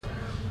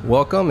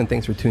Welcome and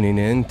thanks for tuning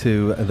in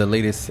to the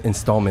latest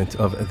installment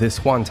of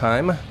This One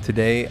Time.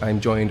 Today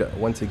I'm joined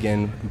once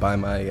again by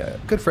my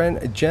good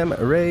friend Jem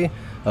Ray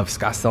of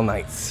Scottsdale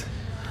Knights.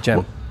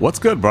 Jem. What's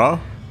good, bro?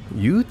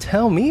 You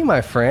tell me,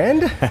 my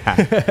friend.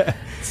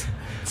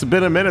 It's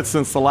been a minute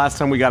since the last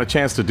time we got a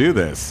chance to do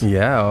this.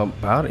 Yeah,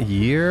 about a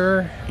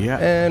year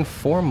and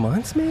 4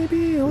 months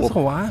maybe. It was a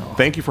while.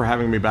 Thank you for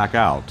having me back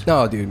out.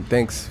 No, dude,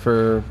 thanks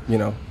for,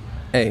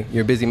 hey,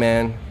 you're a busy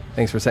man.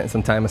 Thanks for setting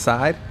some time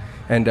aside.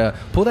 And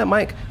pull that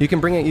mic. You can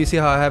bring it. You see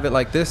how I have it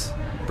like this?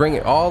 Bring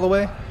it all the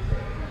way.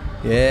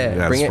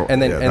 Yeah, bring it.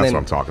 And then, that's what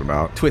I'm talking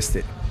about. Twist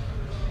it.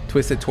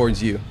 Twist it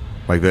towards you.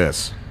 Like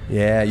this.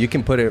 Yeah, you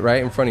can put it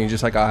right in front of you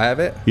just like I have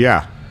it.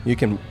 Yeah. You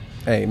can,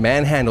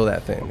 manhandle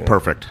that thing.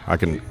 Perfect. I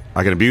can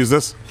abuse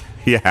this?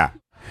 Yeah.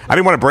 I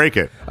didn't want to break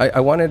it. I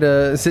wanted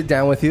to sit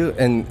down with you,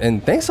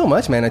 and thanks so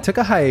much, man. I took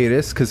a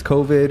hiatus because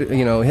COVID,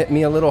 hit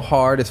me a little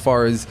hard as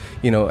far as,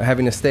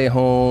 having to stay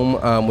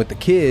home with the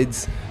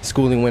kids.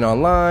 Schooling went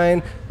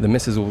online. The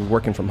missus was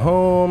working from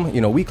home.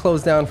 We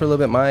closed down for a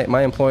little bit,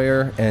 my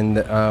employer, and,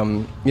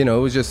 it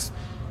was just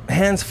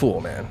hands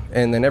full, man.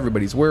 And then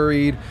everybody's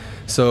worried.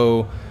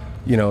 So,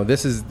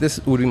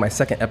 this would be my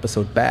second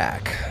episode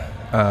back.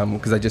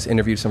 Because I just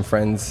interviewed some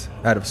friends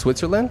out of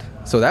Switzerland.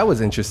 So that was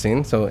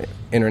interesting. So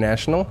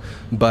international.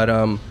 But,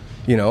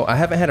 I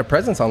haven't had a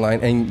presence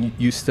online. And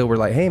you still were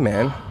like, hey,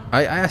 man,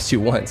 I asked you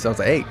once. I was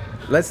like, hey,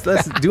 let's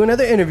do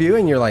another interview.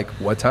 And you're like,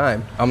 what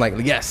time? I'm like,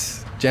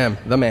 yes, Jem,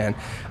 the man.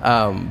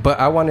 But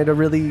I wanted to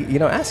really,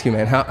 ask you,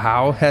 man,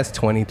 how has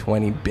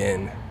 2020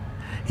 been?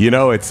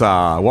 It's,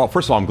 well,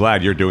 first of all, I'm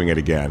glad you're doing it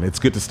again. It's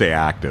good to stay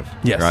active.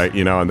 Yes. Right?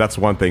 And that's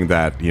one thing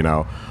that,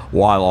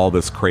 while all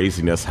this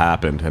craziness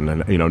happened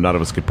and, none of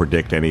us could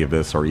predict any of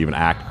this or even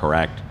act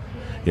correct,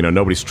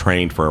 nobody's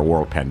trained for a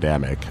world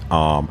pandemic.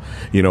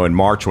 In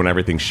March when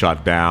everything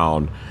shut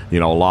down, there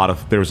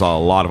was a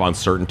lot of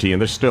uncertainty,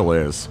 and there still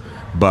is.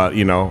 But,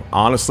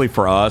 honestly,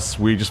 for us,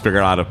 we just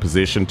figured out a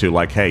position to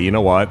like, hey, you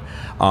know what?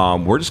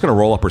 We're just going to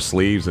roll up our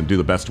sleeves and do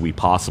the best we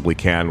possibly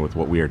can with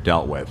what we are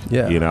dealt with.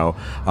 Yeah.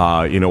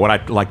 What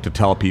I like to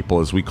tell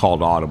people is we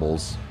called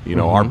audibles.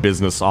 Our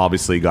business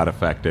obviously got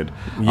affected.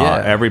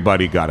 Yeah.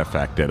 Everybody got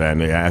affected.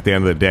 And at the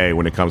end of the day,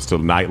 when it comes to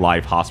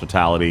nightlife,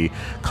 hospitality,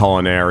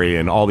 culinary,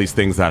 and all these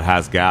things that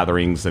has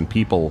gatherings and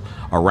people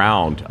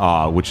around,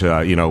 which,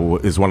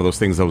 is one of those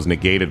things that was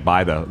negated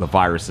by the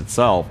virus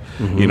itself,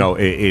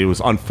 it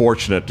was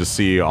unfortunate to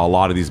see a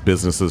lot of these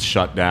businesses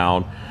shut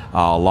down,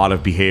 a lot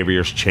of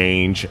behaviors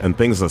change and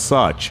things as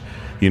such.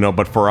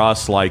 But for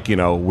us,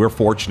 we're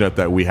fortunate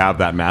that we have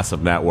that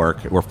massive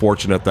network. We're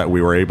fortunate that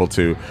we were able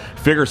to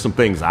figure some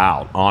things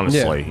out,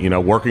 honestly. Yeah.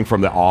 Working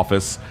from the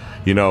office,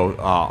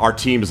 our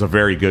team is a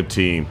very good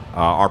team.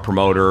 Our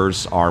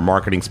promoters, our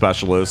marketing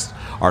specialists,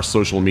 our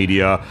social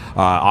media.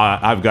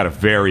 I've got a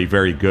very,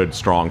 very good,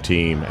 strong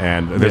team.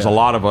 And there's a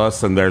lot of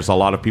us, and there's a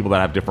lot of people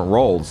that have different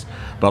roles.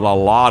 But a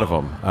lot of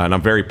them, and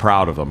I'm very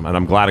proud of them, and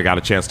I'm glad I got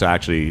a chance to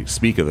actually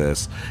speak of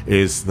this,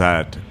 is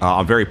that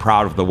I'm very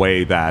proud of the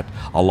way that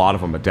a lot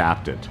of them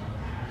adapted.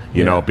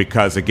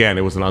 Because, again,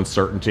 it was an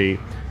uncertainty.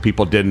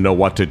 People didn't know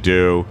what to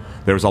do.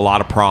 There was a lot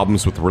of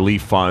problems with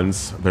relief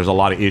funds. There's a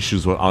lot of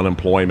issues with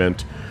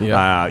unemployment.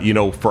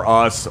 Yeah. For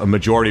us, a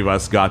majority of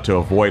us got to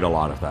avoid a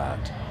lot of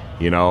that.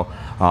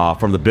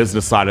 From the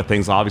business side of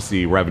things,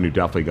 obviously revenue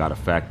definitely got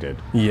affected.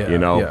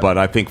 Yeah. But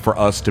I think for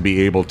us to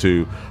be able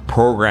to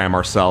program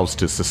ourselves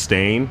to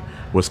sustain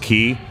was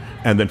key,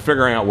 and then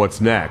figuring out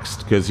what's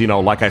next. Because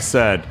like I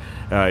said,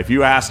 if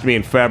you asked me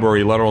in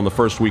February, let alone the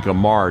first week of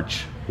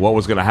March, what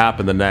was going to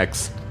happen the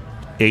next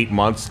 8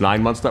 months,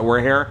 9 months that we're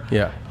here,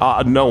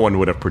 no one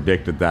would have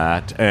predicted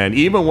that. And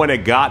even when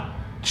it got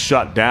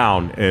shut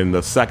down in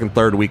the second,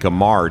 third week of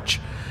March,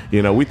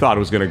 we thought it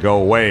was going to go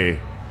away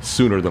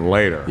sooner than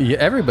later. Yeah,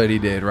 everybody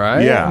did,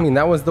 right? Yeah. I mean,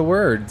 that was the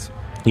words.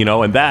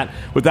 And that,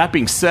 with that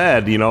being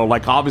said,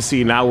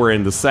 obviously now we're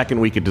in the second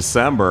week of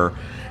December,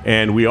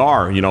 and we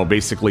are,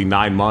 basically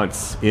 9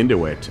 months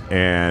into it.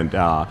 And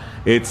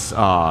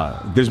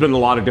there's been a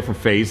lot of different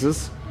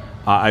phases.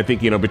 I think,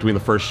 between the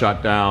first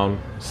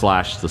shutdown /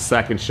 the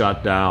second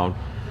shutdown,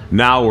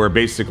 now we're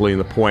basically in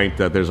the point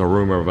that there's a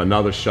rumor of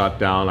another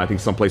shutdown. I think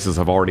some places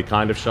have already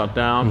kind of shut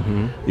down.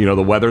 Mm-hmm.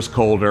 The weather's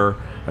colder.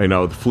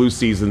 The flu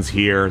season's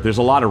here. There's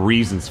a lot of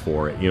reasons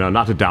for it,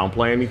 not to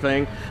downplay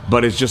anything,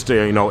 but it's just,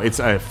 it's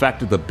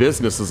affected the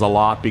businesses a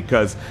lot,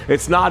 because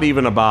it's not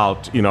even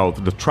about,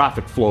 the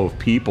traffic flow of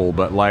people,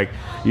 but like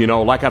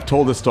I've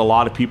told this to a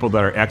lot of people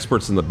that are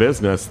experts in the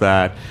business,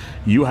 that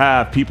you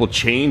have people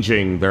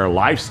changing their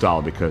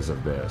lifestyle because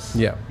of this.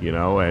 Yeah.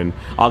 And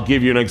I'll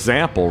give you an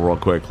example real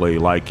quickly.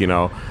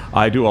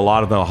 I do a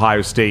lot of the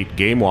Ohio State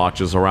game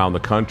watches around the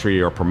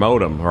country, or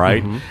promote them,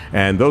 right? Mm-hmm.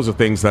 And those are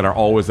things that are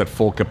always at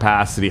full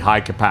capacity, high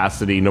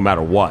capacity, no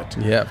matter what.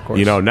 Yeah, of course.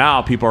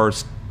 Now people are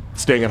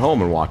staying at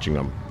home and watching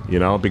them,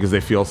 because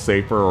they feel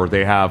safer, or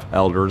they have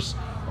elders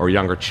or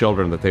younger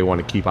children that they want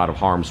to keep out of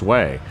harm's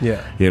way.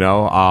 Yeah.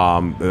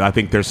 I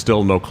think there's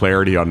still no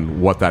clarity on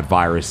what that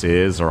virus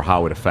is or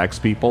how it affects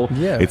people.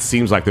 Yeah. It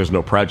seems like there's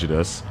no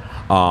prejudice.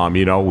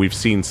 We've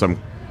seen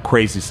some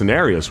crazy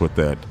scenarios with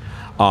it.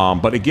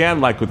 But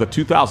again, like with the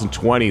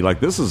 2020, like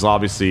this is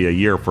obviously a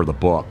year for the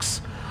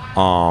books.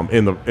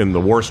 In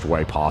the worst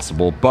way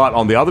possible, but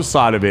on the other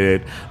side of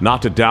it,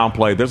 not to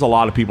downplay, there's a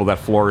lot of people that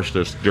flourished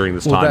during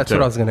this time. Well, that's too.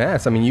 what I was going to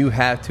ask. I mean, you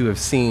had to have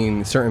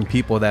seen certain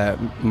people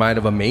that might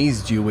have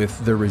amazed you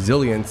with their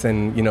resilience,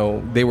 and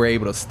they were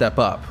able to step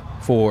up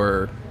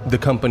for the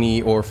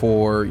company or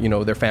for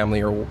their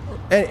family or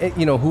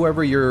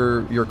whoever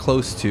you're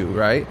close to,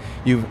 right?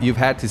 You've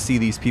had to see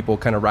these people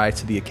kind of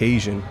rise to the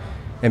occasion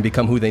and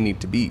become who they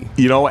need to be.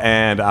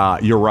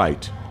 And you're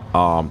right.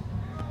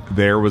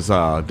 There was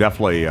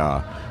definitely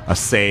a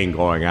saying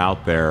going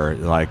out there,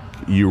 like,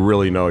 you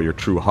really know your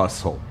true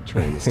hustle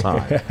during this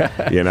time,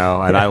 And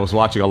I was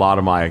watching a lot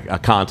of my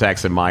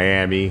contacts in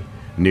Miami,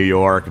 New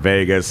York,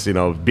 Vegas,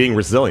 being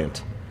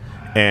resilient.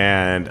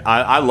 And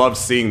I love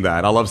seeing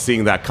that. I love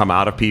seeing that come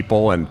out of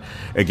people, and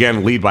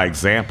again, lead by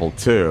example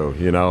too.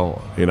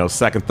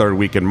 Second, third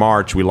week in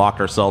March, we locked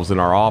ourselves in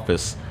our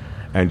office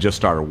and just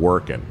started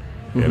working.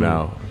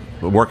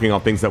 Working on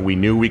things that we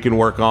knew we can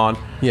work on,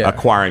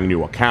 acquiring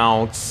new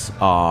accounts,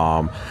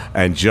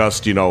 and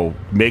just,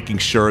 making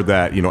sure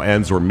that,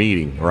 ends were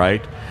meeting,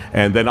 right?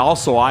 And then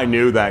also I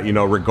knew that,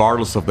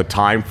 regardless of the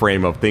time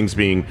frame of things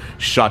being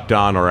shut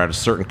down or at a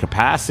certain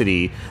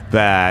capacity,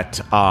 that,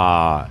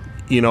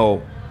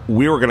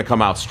 we were going to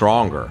come out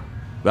stronger.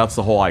 That's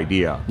the whole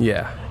idea.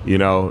 Yeah.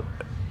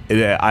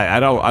 I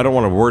don't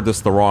want to word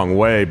this the wrong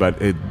way, but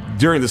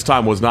during this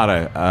time was not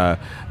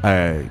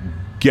a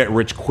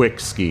get-rich-quick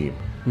scheme.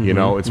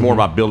 It's more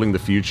about building the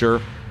future,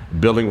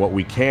 building what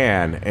we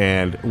can.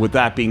 And with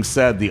that being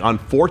said, the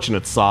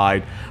unfortunate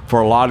side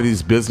for a lot of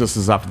these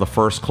businesses after the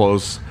first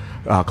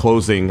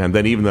closing and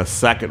then even the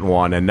second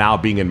one, and now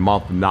being in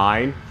month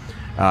 9,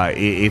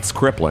 it's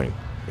crippling.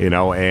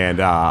 And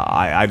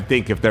I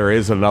think if there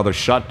is another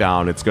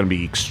shutdown, it's going to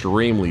be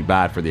extremely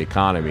bad for the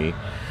economy.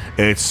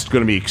 It's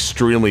going to be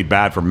extremely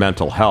bad for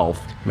mental health.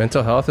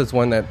 Mental health is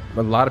one that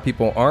a lot of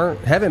people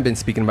haven't been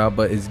speaking about,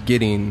 but is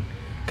getting...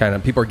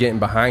 people are getting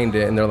behind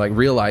it, and they're like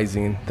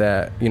realizing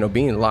that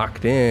being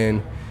locked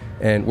in,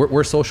 and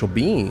we're social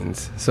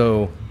beings,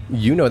 so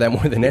that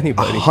more than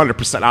anybody.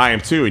 100%, I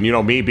am too.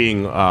 And me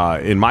being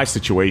in my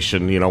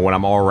situation, when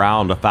I'm all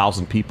around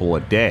 1,000 people a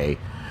day,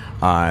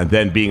 and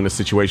then being in a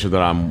situation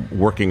that I'm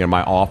working in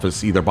my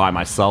office either by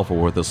myself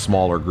or with a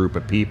smaller group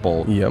of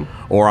people,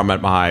 or I'm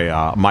at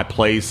my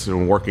place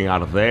and working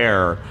out of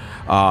there,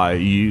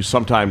 you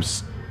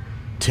sometimes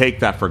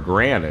take that for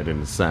granted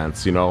in a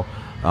sense.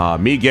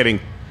 Me getting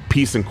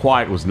peace and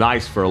quiet was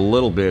nice for a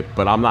little bit,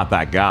 but I'm not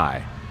that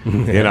guy,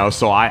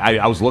 so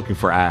I was looking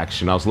for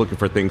action. I was looking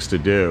for things to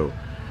do.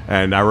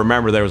 And I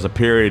remember there was a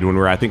period when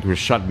I think we were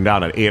shutting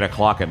down at 8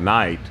 o'clock at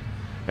night,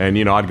 and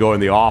I'd go in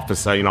the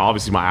office,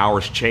 obviously my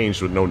hours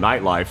changed with no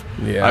nightlife.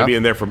 I'd be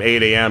in there from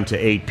 8 a.m. to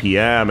 8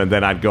 p.m. and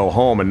then I'd go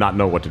home and not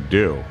know what to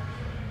do.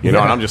 And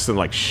I'm just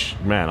like,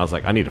 man, I was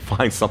like, I need to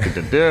find something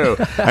to do.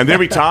 And there'd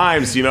be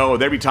times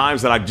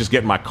that I'd just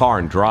get in my car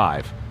and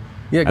drive.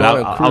 Yeah,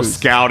 I was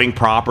scouting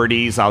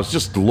properties. I was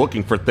just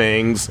looking for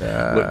things,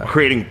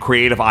 creating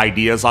creative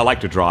ideas. I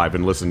like to drive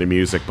and listen to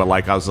music, but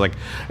I was like,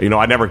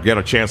 I never get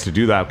a chance to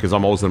do that because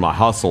I'm always in my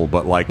hustle.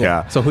 But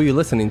so who are you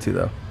listening to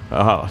though?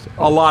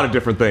 A lot of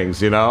different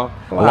things, Wow.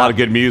 A lot of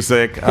good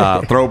music,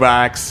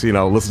 throwbacks,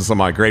 listen to some of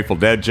my Grateful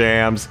Dead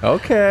jams.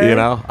 Okay.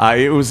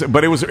 It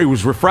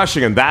was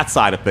refreshing in that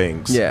side of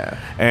things. Yeah.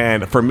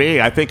 And for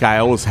me, I think I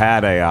always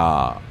had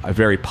a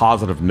very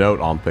positive note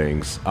on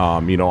things.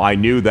 I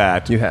knew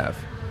that you have.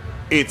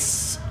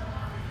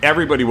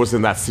 Everybody was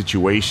in that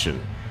situation.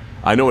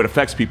 I know it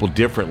affects people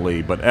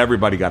differently, but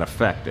everybody got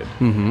affected.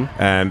 Mm-hmm.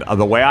 And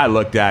the way I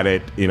looked at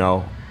it,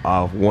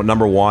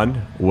 number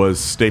one was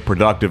stay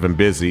productive and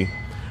busy.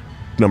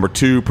 Number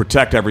two,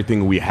 protect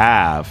everything we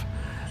have.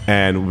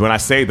 And when I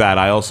say that,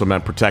 I also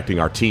meant protecting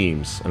our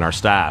teams and our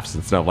staffs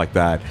and stuff like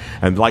that.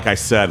 And like I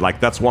said,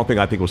 that's one thing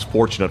I think was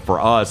fortunate for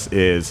us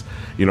is,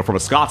 from a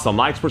Scottsdale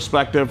Knights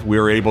perspective, we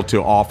were able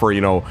to offer,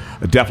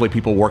 definitely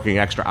people working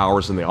extra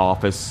hours in the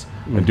office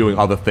and doing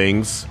other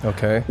things.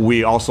 Okay.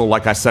 We also,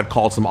 like I said,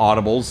 called some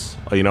audibles.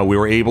 We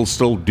were able to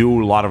still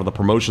do a lot of the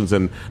promotions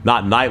and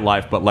not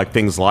nightlife, but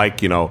things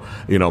like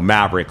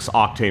Mavericks,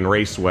 Octane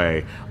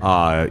Raceway,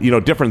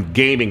 different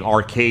gaming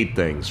arcade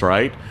things,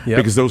 right? Yep.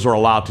 Because those were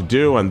allowed to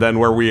do. And then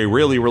where we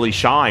really, really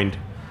shined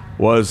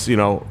was,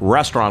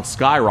 restaurants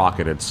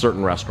skyrocketed,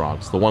 certain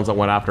restaurants, the ones that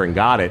went after and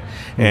got it.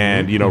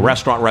 And,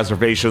 restaurant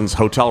reservations,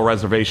 hotel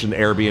reservations,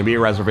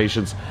 Airbnb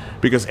reservations,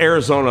 because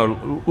Arizona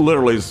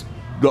literally is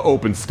the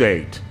open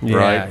state,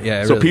 right?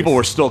 Yeah. So really people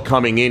were still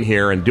coming in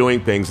here and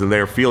doing things, and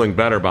they're feeling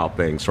better about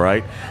things,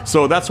 right?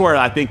 So that's where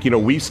I think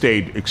we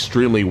stayed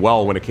extremely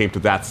well when it came to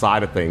that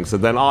side of things.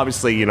 And then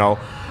obviously,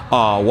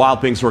 while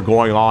things were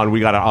going on, we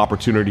got an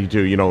opportunity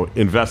to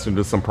invest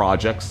into some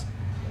projects,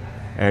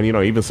 and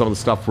even some of the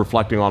stuff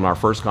reflecting on our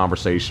first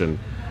conversation,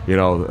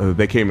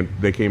 they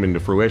came into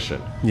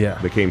fruition. Yeah,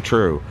 they came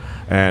true,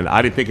 and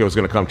I didn't think it was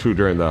going to come true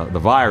during the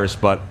virus,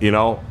 but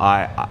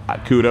I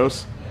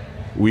kudos.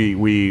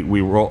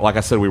 like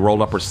I said, we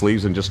rolled up our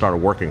sleeves and just started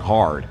working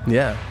hard.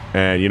 Yeah.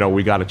 And,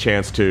 we got a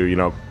chance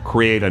to,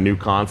 create a new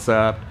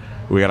concept.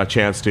 We got a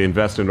chance to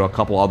invest into a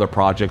couple other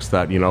projects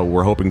that,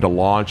 we're hoping to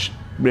launch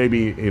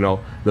maybe,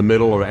 the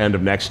middle or end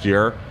of next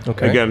year.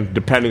 Okay. Again,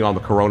 depending on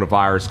the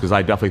coronavirus, because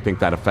I definitely think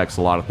that affects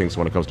a lot of things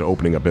when it comes to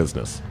opening a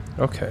business.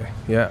 Okay.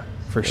 Yeah,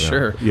 for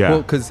sure. Yeah.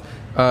 Well, because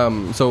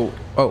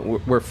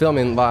we're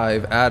filming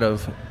live out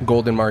of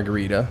Golden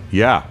Margarita.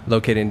 Yeah.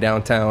 Located in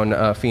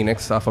downtown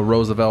Phoenix off of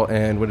Roosevelt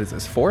and what is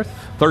this, 4th?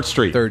 3rd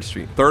Street. 3rd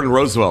Street. 3rd and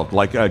Roosevelt,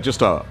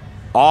 just a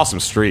awesome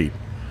street.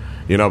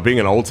 Being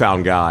an Old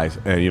Town guy,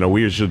 and,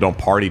 we usually don't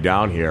party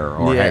down here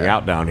or hang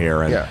out down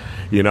here.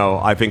 And,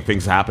 I think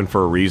things happen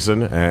for a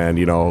reason. And,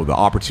 the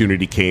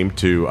opportunity came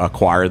to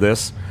acquire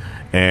this.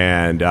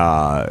 And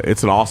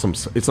it's an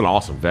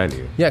awesome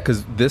venue. Yeah,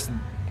 because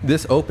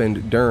this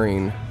opened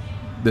during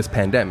this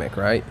pandemic,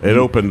 right? It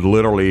opened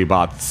literally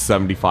about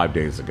 75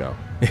 days ago.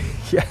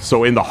 Yeah.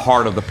 So in the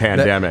heart of the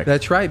pandemic.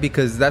 That's right,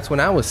 because that's when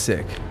I was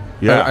sick.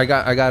 Yeah. I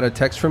got a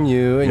text from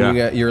you,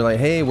 and you're like,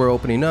 "Hey, we're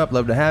opening up.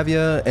 Love to have you."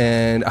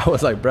 And I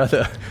was like,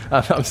 "Brother,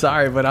 I'm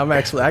sorry, but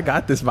I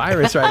got this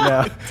virus right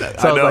now."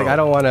 So I was like, "I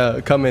don't want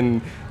to come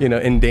and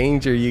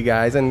endanger you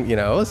guys." And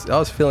I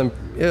was feeling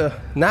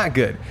not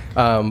good,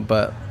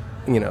 but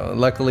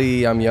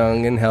luckily I'm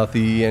young and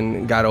healthy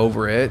and got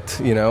over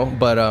it.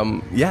 But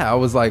I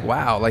was like,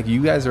 wow, like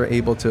you guys are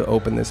able to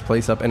open this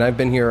place up, and I've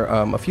been here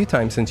a few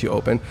times since you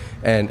opened,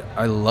 and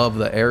I love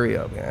the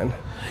area, man.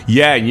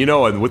 Yeah,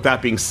 and with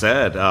that being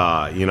said,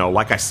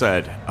 like I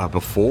said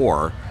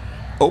before,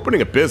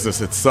 opening a business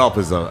itself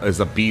is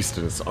a beast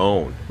in its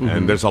own,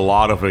 and there's a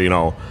lot of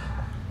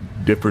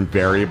different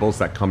variables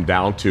that come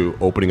down to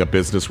opening a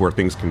business where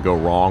things can go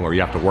wrong, or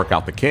you have to work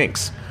out the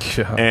kinks.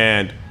 Yeah.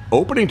 And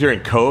opening during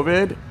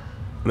COVID,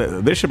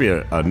 there should be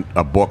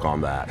a book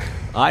on that.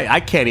 I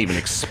can't even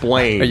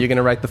explain. Are you going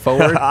to write the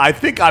foreword? I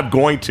think I'm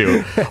going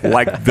to.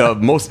 Like the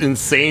most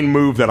insane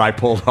move that I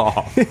pulled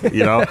off.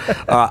 Because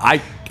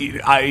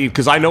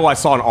I know I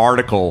saw an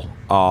article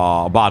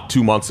about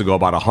 2 months ago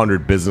about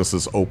 100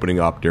 businesses opening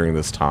up during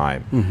this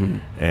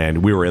time,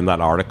 and we were in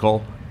that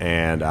article,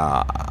 and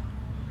I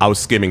was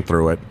skimming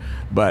through it,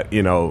 but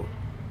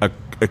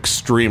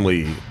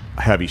extremely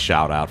heavy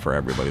shout out for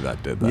everybody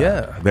that did that.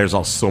 Yeah. There's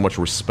also so much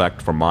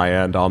respect from my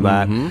end on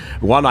that.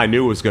 One, I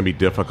knew it was going to be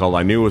difficult.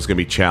 I knew it was going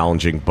to be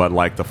challenging,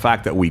 but the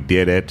fact that we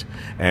did it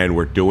and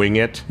we're doing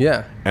it.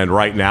 Yeah. And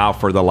right now,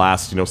 for the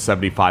last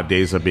 75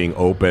 days of being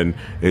open,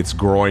 it's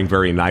growing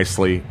very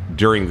nicely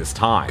during this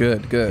time.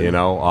 Good.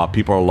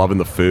 People are loving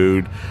the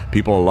food.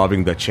 People are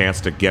loving the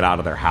chance to get out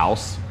of their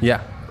house.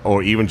 Yeah.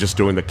 Or even just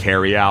doing the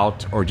carry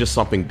out, or just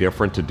something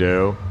different to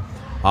do.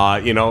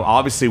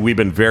 Obviously we've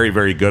been very,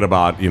 very good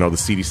about, the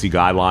CDC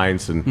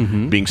guidelines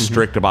and being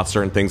strict about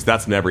certain things.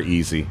 That's never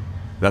easy.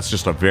 That's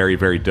just a very,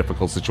 very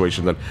difficult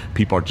situation that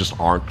people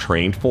aren't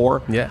trained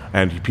for. Yeah.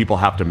 And people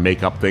have to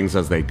make up things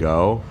as they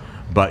go.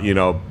 But,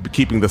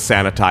 keeping the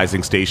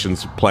sanitizing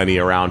stations plenty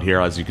around here,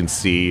 as you can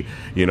see,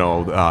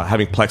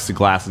 having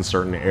plexiglass in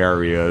certain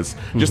areas,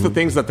 just the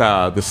things that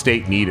the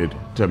state needed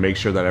to make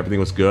sure that everything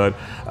was good.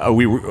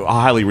 We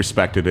highly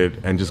respected it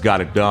and just got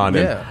it done.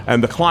 Yeah.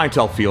 And the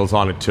clientele feels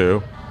on it,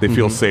 too. They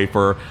feel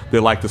safer. They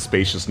like the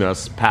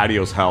spaciousness.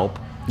 Patios help.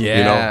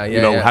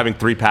 Having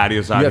 3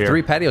 patios out here. You have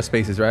 3 patio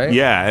spaces, right?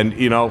 Yeah, and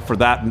for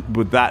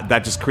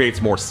that just creates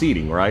more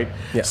seating, right?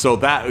 Yeah. So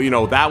that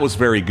that was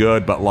very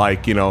good, but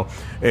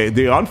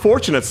the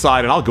unfortunate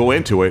side, and I'll go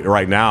into it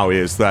right now,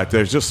 is that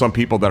there's just some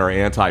people that are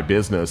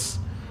anti-business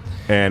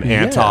and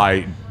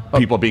anti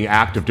people being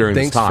active during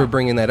this time. Thanks for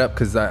bringing that up,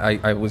 because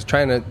I was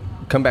trying to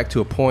come back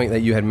to a point that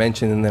you had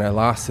mentioned, and then I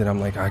lost it. I'm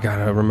like, I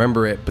gotta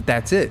remember it, but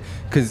that's it,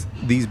 because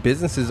these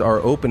businesses are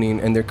opening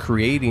and they're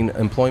creating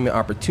employment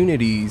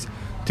opportunities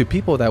to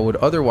people that would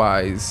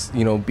otherwise,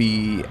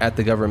 be at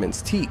the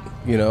government's teat.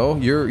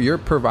 You're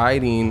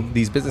providing,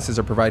 these businesses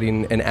are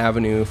providing an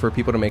avenue for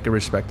people to make a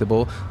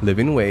respectable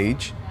living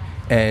wage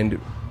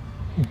and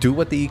do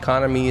what the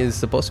economy is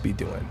supposed to be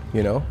doing,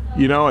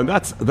 and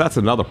that's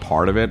another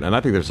part of it, and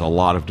I think there's a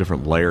lot of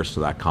different layers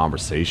to that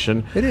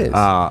conversation. It is.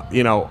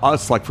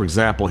 Us, for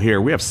example, here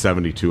we have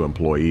 72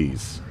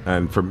 employees,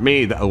 and for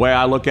me, the way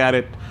I look at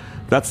it,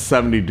 that's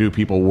 72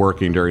 people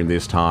working during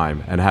this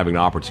time and having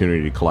an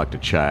opportunity to collect a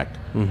check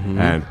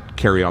and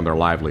carry on their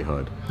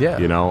livelihood. Yeah.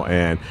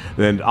 And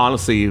then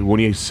honestly, when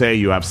you say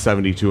you have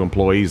 72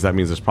 employees, that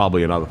means there's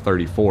probably another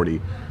 30,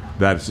 40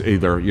 that's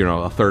either,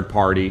 a third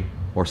party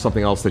or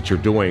something else that you're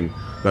doing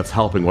that's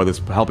helping, whether it's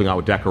helping out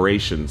with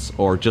decorations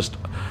or just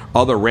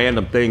other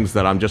random things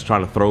that I'm just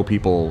trying to throw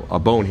people a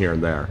bone here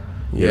and there.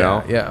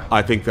 Yeah.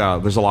 I think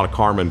there's a lot of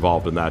karma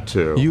involved in that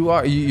too.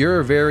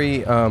 You're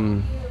very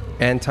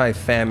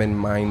anti-famine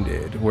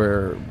minded,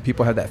 where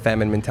people have that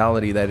famine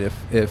mentality that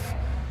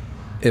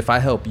if I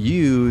help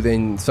you,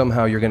 then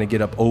somehow you're going to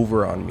get up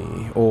over on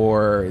me,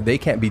 or they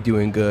can't be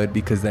doing good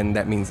because then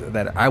that means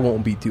that I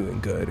won't be doing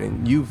good.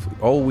 And you've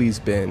always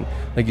been,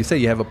 like you say,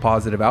 you have a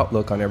positive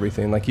outlook on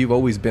everything. Like you've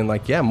always been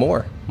like, yeah,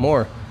 more.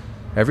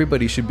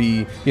 everybody should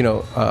be,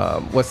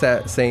 what's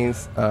that saying?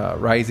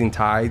 Rising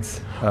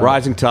tides.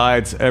 Rising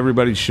tides.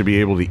 Everybody should be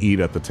able to eat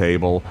at the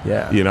table.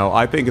 Yeah.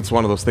 I think it's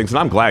one of those things, and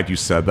I'm glad you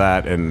said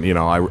that, and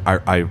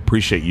I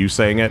appreciate you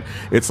saying it.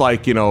 It's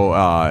like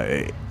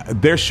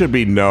there should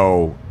be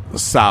no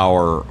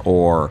sour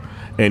or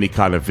any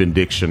kind of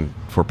vindication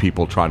for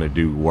people trying to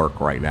do work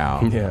right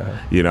now. Yeah.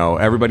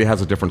 Everybody has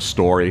a different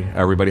story.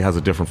 Everybody has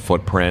a different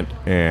footprint.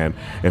 And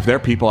if there are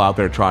people out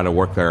there trying to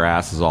work their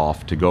asses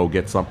off to go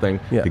get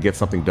something, to get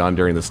something done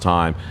during this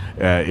time,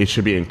 it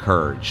should be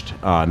encouraged,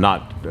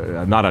 not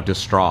a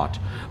distraught.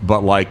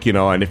 But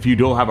and if you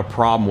don't have a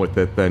problem with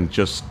it, then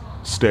just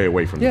stay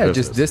away from the business.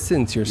 Just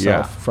distance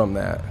yourself from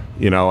that.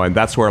 And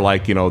that's where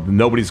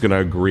nobody's going to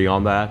agree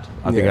on that.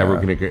 I think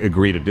everyone's going to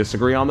agree to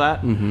disagree on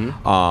that.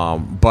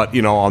 But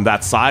on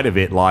that side of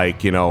it,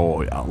 like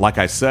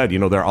I said,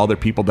 there are other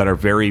people that are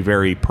very,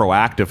 very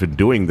proactive in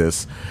doing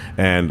this.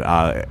 And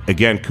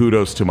again,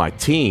 kudos to my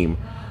team,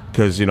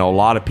 because a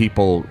lot of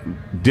people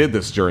did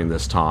this during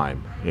this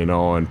time.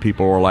 And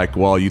people were like,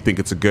 well, you think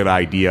it's a good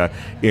idea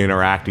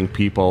interacting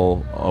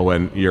people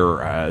when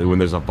when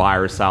there's a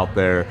virus out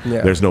there.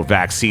 There's no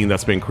vaccine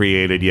that's been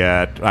created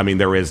yet. I mean,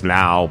 there is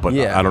now, but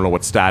I don't know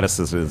what status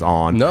this is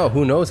on. No,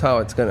 who knows how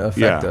it's going to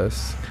affect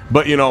us.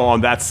 But,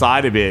 on that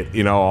side of it,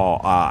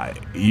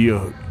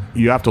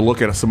 you have to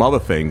look at some other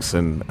things.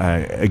 And,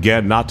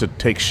 again, not to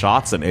take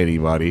shots at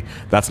anybody.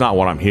 That's not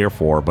what I'm here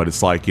for. But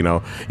it's like,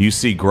 you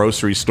see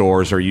grocery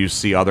stores or you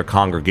see other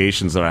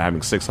congregations that are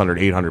having 600,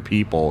 800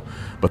 people,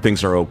 but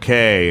things are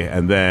okay.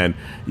 And then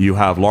you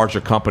have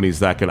larger companies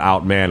that can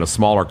outman a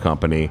smaller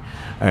company.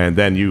 And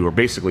then you are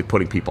basically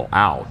putting people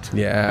out.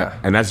 Yeah.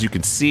 And as you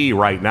can see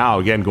right now,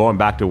 again, going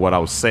back to what I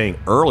was saying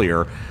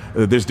earlier,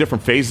 there's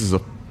different phases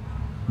of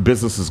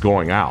businesses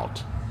going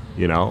out,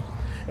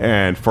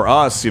 And for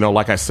us,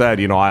 like I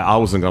said, I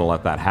wasn't going to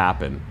let that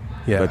happen.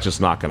 Yeah. That's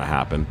just not going to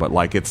happen. But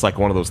it's like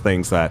one of those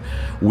things that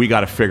we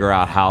got to figure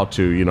out how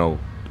to,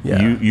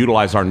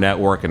 utilize our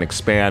network and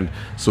expand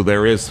so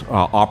there is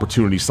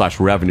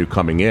opportunity/revenue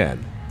coming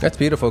in. That's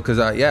beautiful because,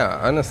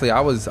 honestly,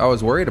 I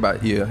was worried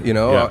about you,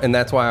 and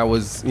that's why I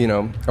was,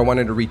 I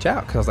wanted to reach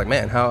out because I was like,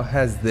 man, how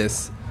has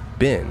this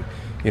been?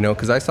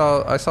 Because I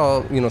saw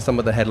some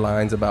of the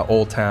headlines about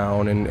Old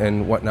Town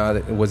and whatnot.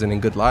 It wasn't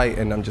in good light,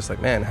 and I'm just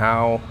like, man,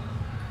 how?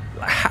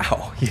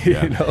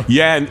 And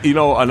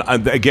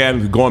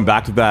again, going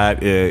back to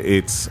that,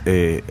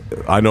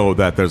 I know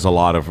that there's a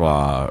lot of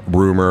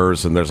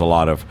rumors and there's a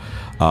lot of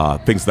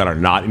things that are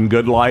not in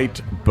good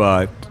light,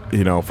 but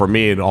for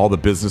me and all the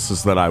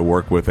businesses that I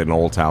work with in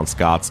Old Town,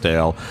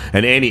 Scottsdale,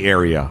 and any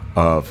area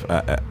of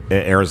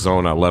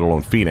Arizona, let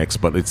alone Phoenix,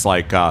 but it's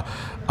like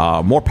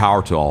more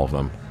power to all of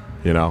them.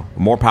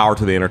 More power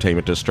to the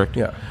entertainment district.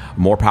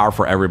 More power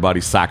for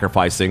everybody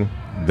sacrificing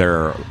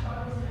their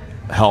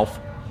health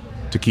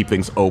to keep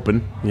things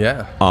open.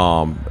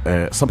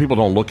 Some people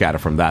don't look at it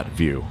from that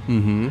view.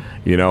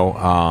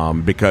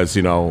 Because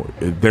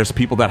there's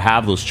people that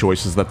have those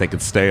choices that they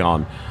could stay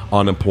on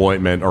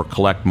unemployment or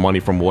collect money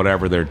from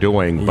whatever they're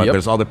doing, but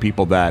there's other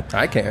people that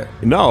I can't.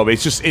 No,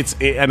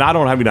 and I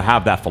don't even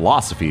have that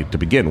philosophy to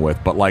begin with,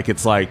 but let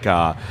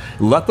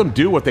them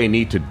do what they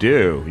need to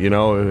do.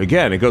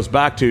 Again, it goes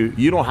back to,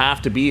 you don't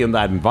have to be in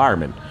that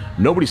environment.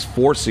 Nobody's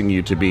forcing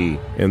you to be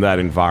in that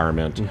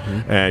environment.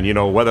 And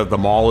whether the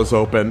mall is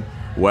open,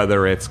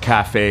 whether it's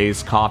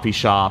cafes, coffee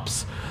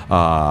shops,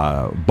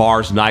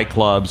 bars,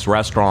 nightclubs,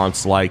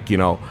 restaurants,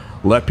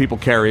 let people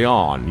carry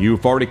on.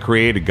 You've already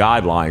created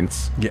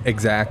guidelines. Yeah,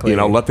 exactly.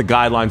 Let the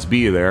guidelines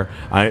be there.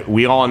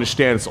 We all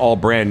understand it's all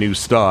brand new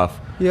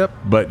stuff.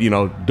 But,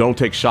 don't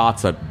take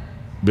shots at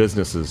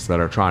businesses that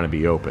are trying to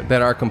be open,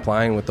 that are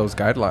complying with those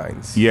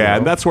guidelines.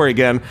 And that's where,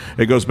 again,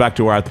 it goes back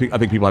to where I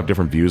think people have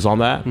different views on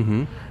that.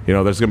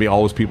 There's going to be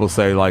always people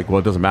say well,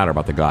 it doesn't matter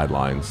about the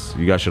guidelines.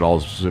 You guys should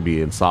always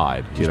be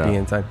inside. Be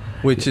inside,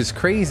 which is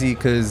crazy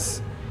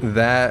because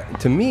that,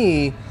 to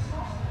me,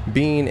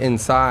 being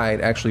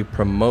inside actually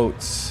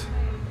promotes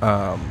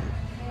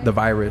the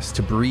virus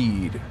to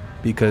breed,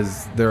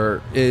 because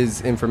there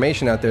is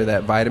information out there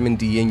that vitamin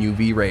D and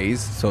UV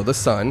rays, so the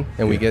sun,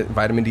 and we get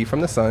vitamin D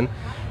from the sun,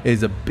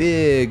 is a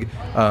big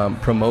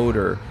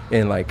promoter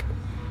in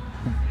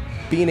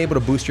being able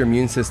to boost your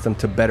immune system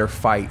to better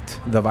fight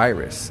the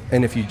virus.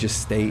 And if you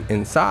just stay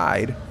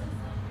inside,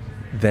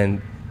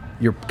 then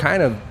you're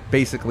kind of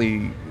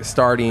basically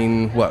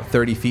starting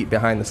 30 feet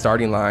behind the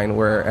starting line,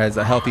 whereas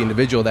a healthy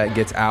individual that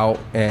gets out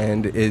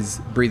and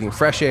is breathing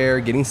fresh air,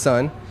 getting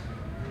sun,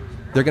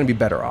 they're going to be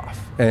better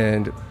off.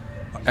 And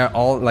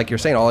all, like you're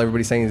saying, all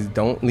everybody's saying is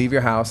don't leave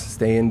your house,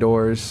 stay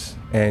indoors,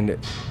 and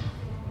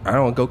I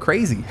don't know, go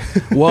crazy.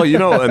 Well,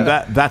 and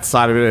that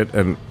side of it,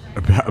 and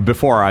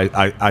before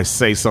I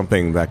say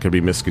something that could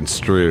be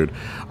misconstrued,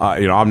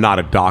 I'm not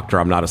a doctor,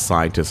 I'm not a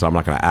scientist, so I'm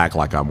not going to act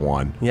like I'm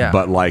one.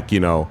 But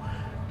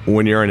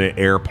when you're in an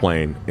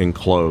airplane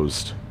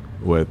enclosed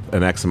with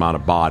an X amount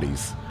of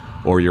bodies,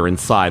 or you're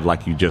inside,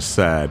 like you just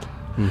said,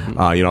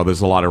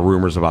 there's a lot of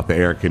rumors about the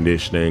air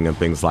conditioning and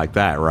things like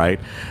that, right?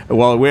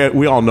 Well,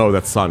 we all know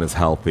that sun is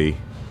healthy.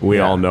 We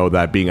all know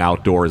that being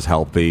outdoors is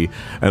healthy.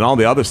 And on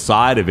the other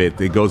side of it,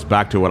 it goes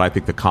back to what I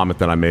think the comment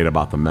that I made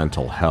about the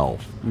mental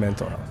health.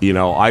 Mental health.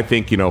 I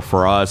think,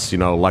 for us,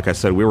 like I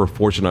said, we were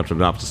fortunate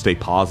enough to stay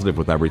positive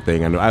with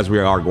everything, and as we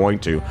are going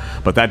to,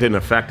 but that didn't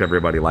affect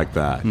everybody like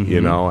that,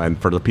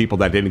 and for the people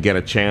that didn't get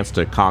a chance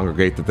to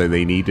congregate that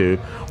they need to,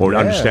 or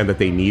understand that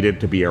they needed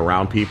to be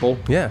around people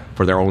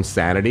for their own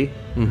sanity,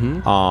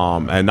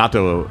 and not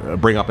to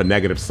bring up a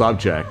negative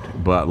subject,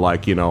 but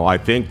I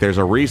think there's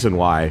a reason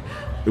why,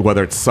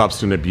 whether it's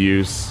substance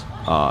abuse,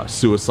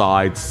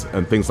 suicides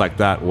and things like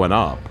that went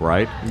up,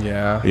 right?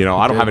 Yeah.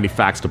 I don't have any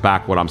facts to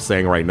back what I'm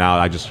saying right now.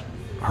 I just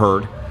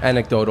heard.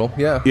 Anecdotal,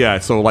 yeah. Yeah,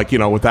 so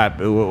with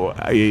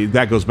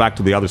that goes back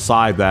to the other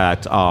side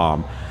that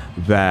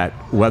that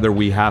whether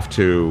we have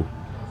to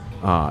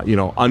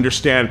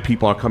understand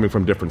people are coming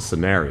from different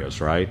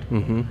scenarios, right?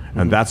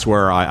 And that's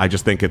where I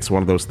just think it's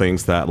one of those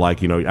things that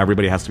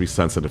everybody has to be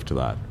sensitive to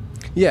that.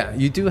 Yeah,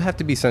 you do have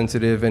to be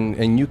sensitive,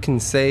 and you can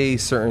say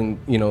certain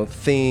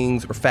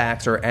things or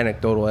facts or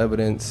anecdotal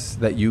evidence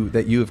that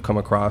you have come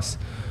across,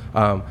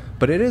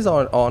 but it is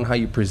on how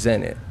you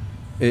present it.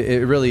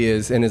 It really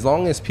is, and as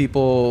long as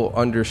people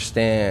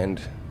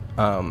understand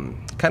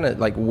kind of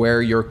like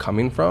where you're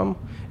coming from,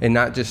 and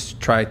not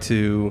just try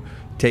to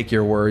take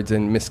your words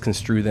and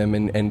misconstrue them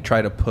and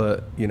try to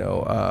put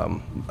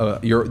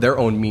their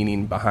own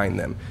meaning behind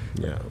them.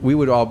 Yeah, we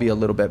would all be a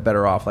little bit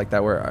better off like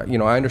that, where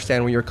I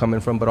understand where you're coming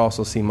from, but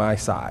also see my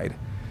side,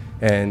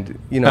 and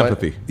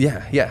empathy.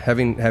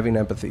 Having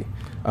empathy.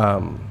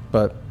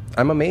 But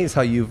I'm amazed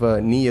how you've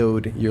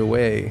neoed your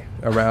way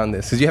around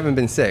this, because you haven't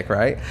been sick,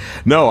 right?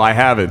 No, I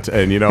haven't,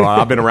 and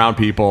I've been around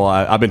people.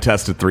 I've been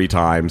tested 3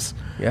 times.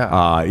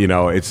 Yeah.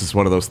 It's just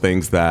one of those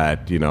things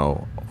that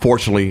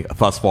fortunately,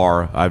 thus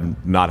far,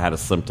 I've not had a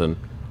symptom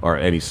or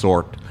any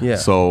sort. Yeah.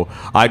 So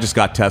I just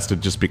got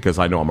tested just because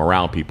I know I'm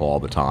around people all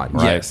the time,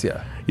 right? Yes,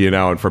 yeah.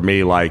 And for me,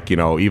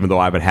 even though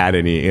I haven't had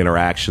any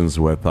interactions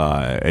with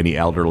any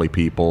elderly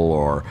people,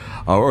 or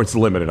it's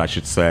limited, I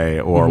should say,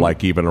 or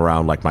even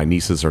around my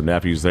nieces or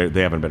nephews, they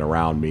haven't been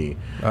around me.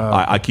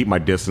 I keep my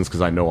distance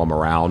because I know I'm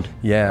around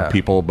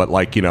people. But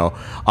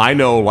I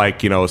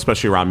know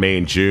especially around May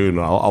and June,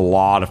 a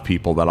lot of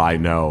people that I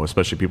know,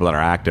 especially people that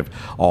are active,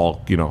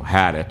 all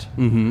had it.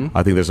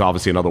 I think there's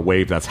obviously another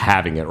wave that's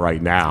having it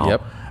right now.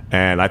 Yep.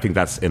 And I think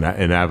that's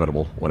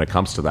inevitable when it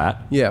comes to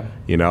that. Yeah.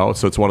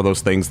 So it's one of those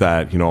things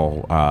that,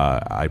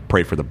 I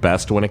pray for the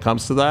best when it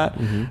comes to that.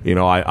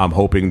 I'm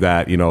hoping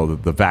that,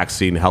 the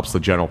vaccine helps the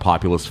general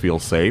populace feel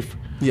safe.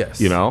 Yes.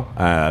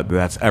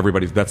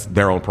 That's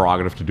their own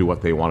prerogative to do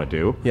what they want to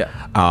do. Yeah.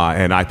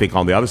 And I think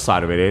on the other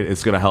side of it,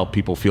 it's going to help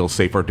people feel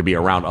safer to be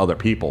around other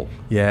people.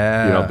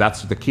 Yeah.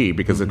 That's the key,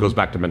 because it goes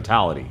back to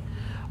mentality.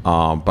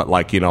 But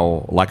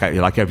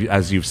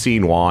as you've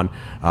seen, Juan,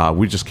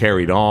 we just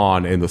carried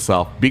on in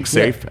the being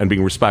safe and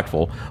being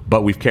respectful,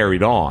 but we've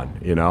carried on,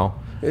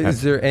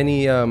 Is there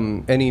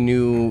any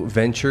new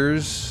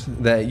ventures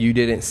that you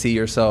didn't see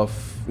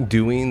yourself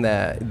doing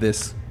that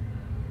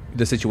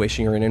the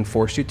situation you're in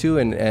forced you to,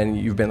 and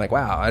you've been like,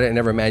 wow, I didn't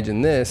never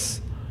imagine this,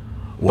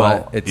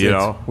 but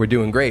we're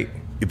doing great.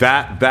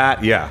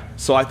 Yeah.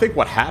 So I think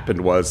what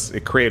happened was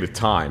it created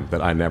time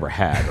that I never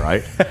had,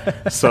 right?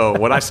 So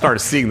when I started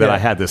seeing that I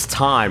had this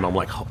time, I'm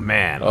like, oh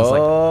man. I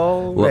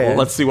was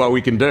let's see what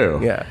we can do.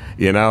 Yeah.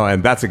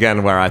 And that's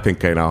again where I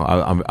think,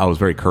 I was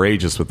very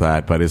courageous with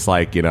that. But it's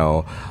I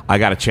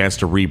got a chance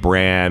to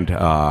rebrand,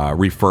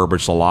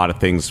 refurbish a lot of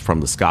things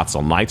from the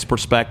Scottsdale Knights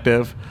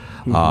perspective.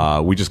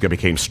 We just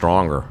became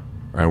stronger.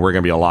 And we're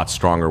going to be a lot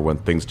stronger when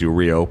things do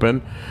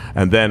reopen.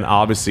 And then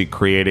obviously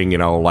creating,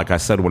 like I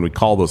said, when we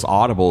call those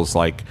audibles,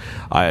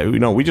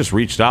 we just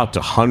reached out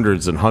to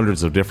hundreds and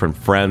hundreds of different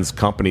friends,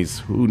 companies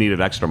who needed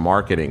extra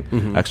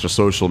marketing, extra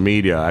social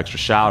media, extra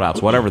shout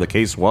outs, whatever the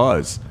case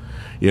was,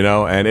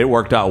 and it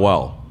worked out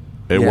well.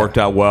 It worked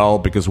out well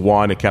because,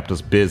 one, it kept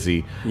us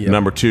busy. Yep.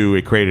 Number two,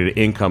 it created an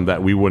income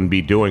that we wouldn't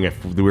be doing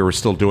if we were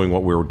still doing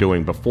what we were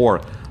doing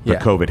before the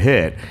COVID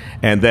hit.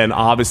 And then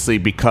obviously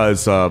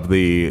because of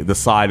the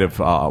side of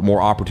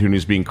more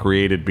opportunities being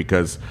created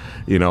because,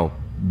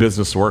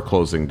 business were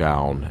closing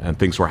down and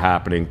things were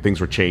happening,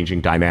 things were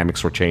changing,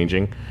 dynamics were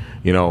changing.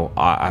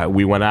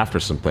 We went after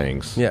some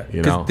things. Yeah.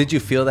 Did you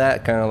feel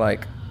that kind of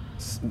like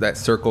that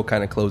circle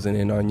kind of closing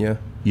in on you?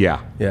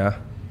 Yeah. Yeah.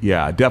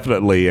 Yeah,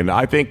 definitely. And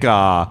I think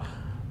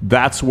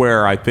that's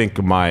where I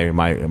think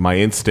my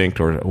instinct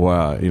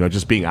or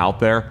just being out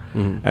there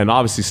and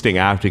obviously staying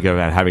active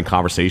and having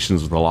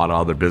conversations with a lot of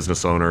other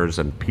business owners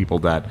and people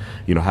that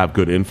have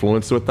good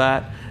influence with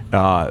that,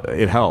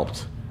 it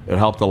helped. It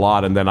helped a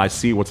lot. And then I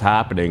see what's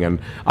happening, and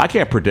I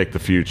can't predict the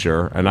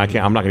future, and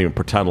I'm not going to even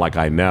pretend like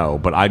I know,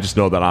 but I just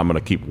know that I'm going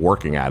to keep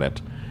working at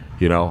it.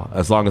 You know,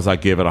 as long as I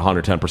give it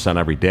 110%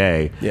 every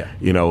day,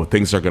 you know,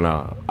 things are going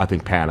to, I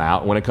think, pan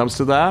out when it comes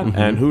to that.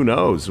 And who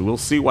knows? We'll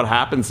see what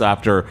happens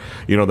after,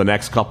 you know, the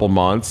next couple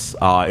months.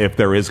 If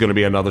there is going to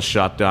be another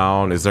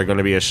shutdown, is there going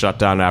to be a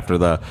shutdown after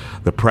the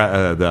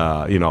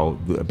you know,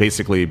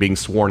 basically being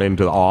sworn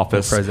into the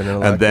office?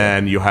 And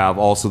then you have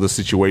also the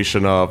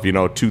situation of, you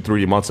know,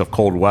 2-3 months of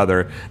cold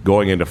weather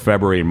going into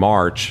February,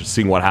 March,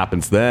 seeing what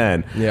happens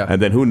then.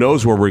 And then who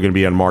knows where we're going to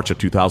be in March of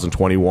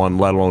 2021,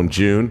 let alone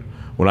June,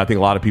 when I think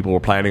a lot of people were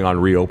planning on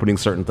reopening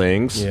certain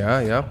things. You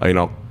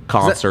know,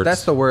 concerts.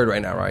 That's the word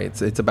right now,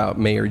 right? It's about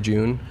May or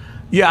June.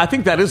 Yeah, I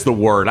think that is the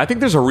word. I think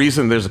there's a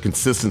reason there's a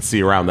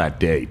consistency around that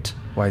date.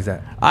 Why is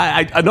that?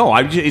 I know.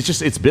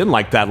 It's been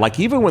like that. Like,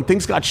 even when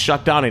things got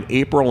shut down in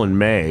April and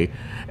May,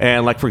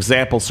 and like, for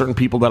example, certain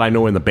people that I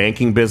know in the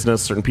banking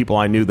business, certain people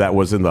I knew that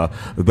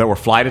were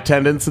flight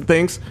attendants and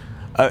things,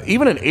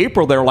 even in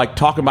April, they were like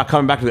talking about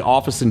coming back to the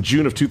office in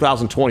June of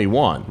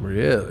 2021.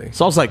 Really?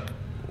 So I was like,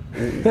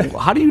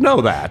 how do you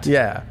know that?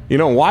 You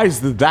know, why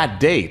is that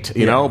date?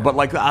 You know, but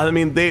like, I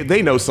mean,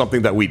 they know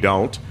something that we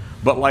don't.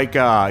 But like,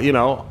 you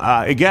know,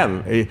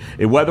 again,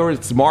 whether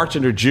it's March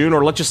or June,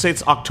 or let's just say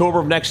it's October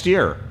of next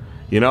year,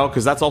 you know,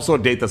 because that's also a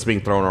date that's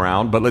being thrown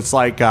around. But it's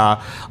like,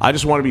 I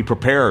just want to be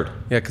prepared.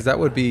 Yeah, because that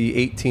would be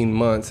 18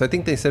 months. I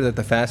think they said that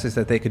the fastest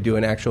that they could do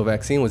an actual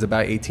vaccine was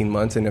about 18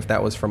 months. And if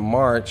that was from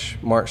March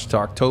to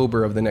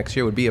October of the next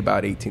year would be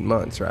about 18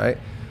 months, right?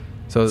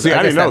 So see,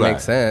 I didn't know that.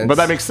 Makes sense. But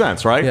that makes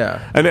sense, right?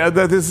 Yeah. And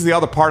this is the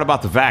other part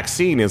about the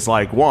vaccine is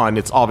like, one,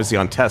 it's obviously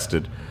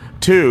untested.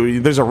 Two,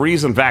 there's a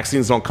reason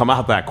vaccines don't come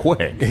out that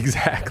quick.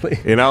 Exactly.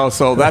 You know,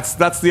 so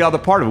that's the other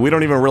part of it. We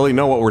don't even really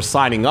know what we're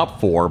signing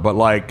up for, but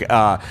like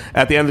at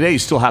the end of the day, you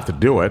still have to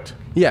do it.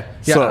 Yeah.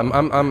 So,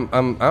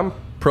 I'm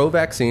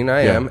pro-vaccine.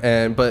 I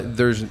am, but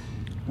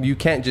you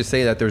can't just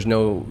say that there's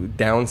no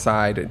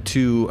downside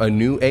to a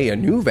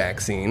new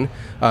vaccine,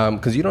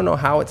 because you don't know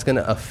how it's going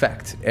to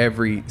affect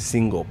every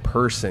single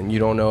person. You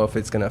don't know if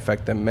it's going to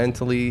affect them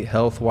mentally,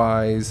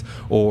 health-wise,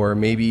 or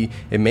maybe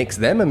it makes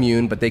them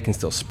immune, but they can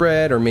still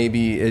spread, or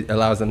maybe it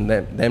allows them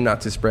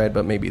not to spread,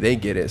 but maybe they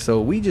get it.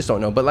 So we just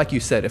don't know. But like you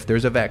said, if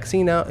there's a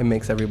vaccine out, it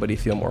makes everybody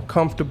feel more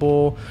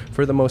comfortable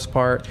for the most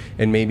part,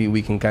 and maybe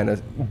we can kind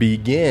of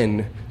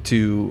begin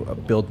to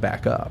build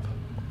back up.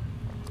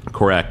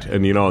 Correct.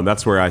 And, you know, and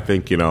that's where I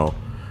think, you know,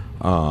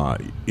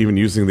 even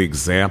using the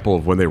example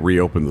of when they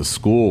reopened the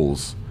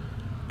schools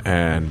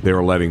and they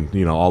were letting,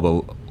 you know, all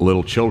the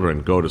little children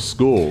go to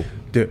school.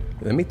 Dude,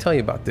 let me tell you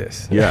about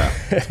this. Yeah,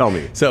 tell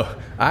me. So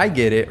I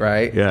get it,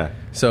 right? Yeah.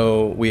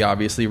 So we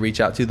obviously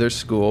reach out to their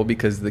school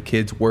because the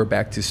kids were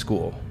back to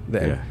school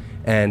then. Yeah.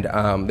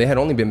 And they had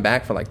only been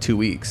back for like 2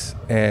 weeks.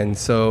 And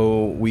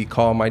so we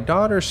call my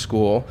daughter's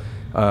school,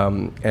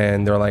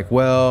 and they're like,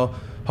 well,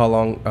 how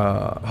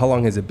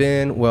long has it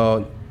been?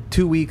 Well,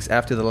 2 weeks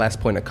after the last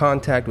point of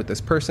contact with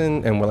this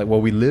person. And we're like, well,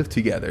 we live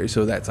together,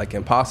 so that's like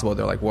impossible.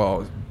 They're like,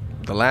 well,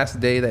 the last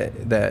day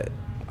that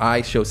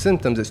I show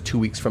symptoms is 2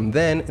 weeks from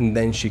then, and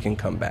then she can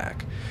come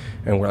back.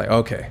 And we're like,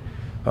 okay,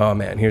 oh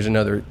man, here's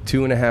another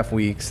 2.5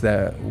 weeks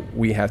that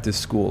we have to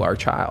school our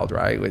child,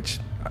 right? Which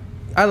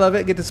I love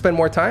it, get to spend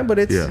more time, but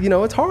it's, you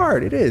know, it's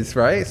hard. It is,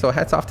 right? So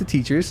hats off to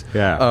teachers.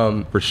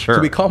 Yeah, for sure.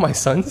 So we call my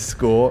son's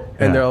school,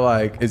 and they're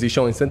like, is he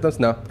showing symptoms?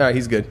 No. All right,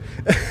 he's good.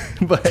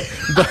 but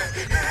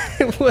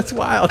it was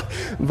wild.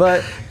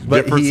 But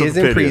he is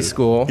in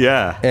preschool.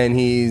 Yeah. And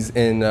he's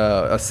in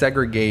a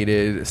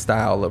segregated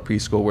style of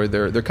preschool where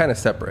they're kind of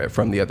separate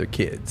from the other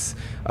kids.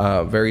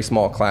 Very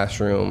small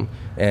classroom.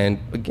 And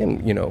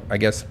again, you know, I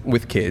guess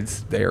with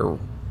kids, they're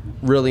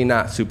really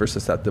not super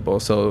susceptible.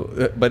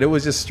 So, but it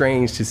was just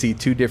strange to see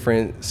two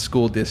different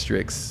school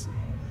districts,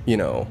 you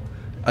know,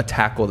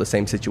 tackle the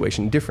same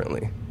situation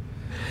differently.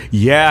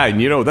 Yeah,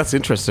 and you know, that's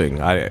interesting.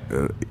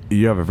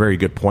 You have a very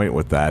good point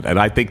with that. And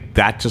I think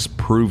that just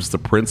proves the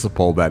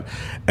principle that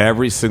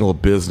every single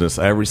business,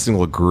 every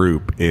single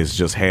group is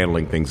just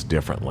handling things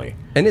differently.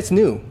 And it's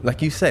new.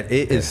 Like you said,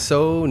 it is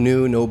so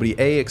new. Nobody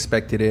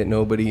expected it.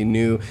 Nobody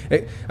knew.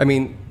 I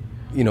mean,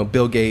 you know,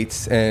 Bill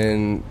Gates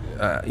and,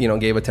 you know,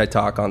 gave a TED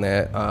Talk on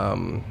that.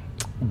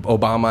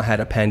 Obama had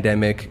a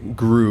pandemic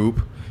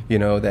group, you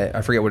know, that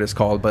I forget what it's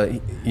called, but,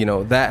 you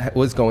know, that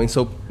was going.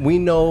 So we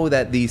know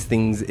that these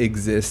things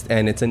exist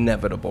and it's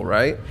inevitable,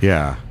 right?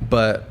 Yeah.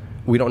 But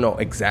we don't know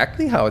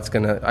exactly how it's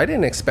going to. I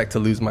didn't expect to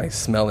lose my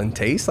smell and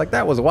taste. Like,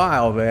 that was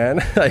wild,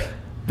 man. Like,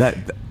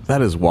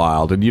 that is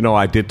wild. And, you know,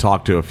 I did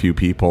talk to a few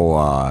people,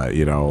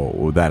 you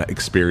know, that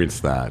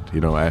experienced that,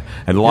 you know,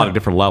 and a lot of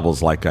different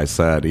levels, like I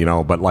said, you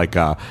know, but like,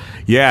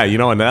 yeah, you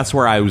know, and that's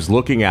where I was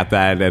looking at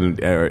that. And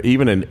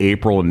even in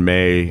April and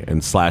May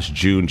and /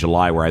 June,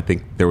 July, where I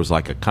think there was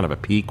like a kind of a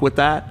peak with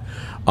that,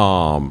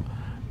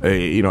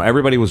 you know,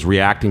 everybody was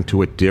reacting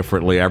to it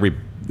differently.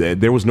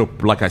 There was no,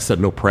 like I said,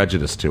 no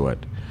prejudice to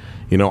it.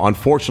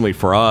 unfortunately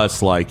for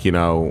us, like,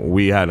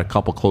 we had a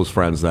couple close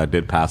friends that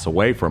did pass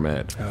away from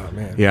it. Oh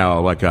man.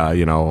 Like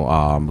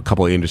a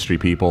couple of industry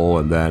people,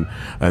 and then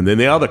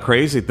the other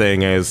crazy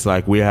thing is,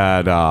 like, we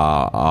had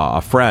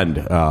a friend,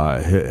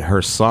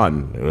 her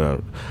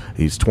son,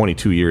 he's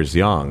 22 years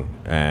young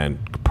and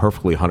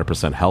perfectly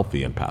 100%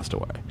 healthy, and passed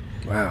away.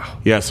 Wow.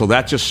 Yeah, so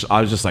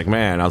I was just like,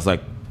 man, I was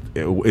like,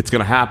 it's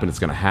gonna happen. It's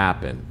gonna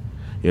happen.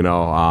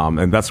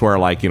 And that's where,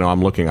 like,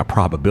 I'm looking at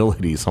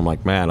probabilities. I'm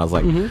like, man, I was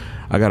like,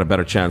 I got a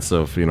better chance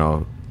of,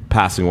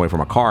 passing away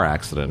from a car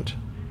accident.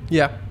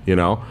 Yeah.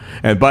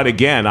 But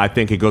again, I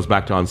think it goes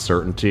back to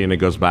uncertainty, and it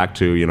goes back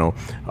to,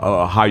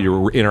 how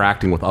you're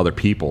interacting with other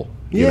people,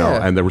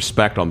 and the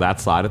respect on that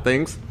side of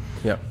things.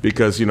 Yeah.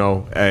 Because,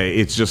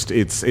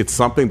 it's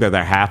something that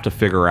they have to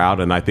figure out.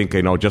 And I think,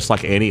 just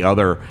like any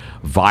other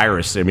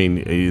virus, I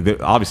mean,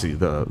 obviously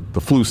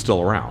the flu's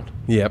still around.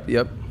 Yep.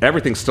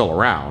 Everything's still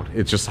around.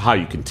 It's just how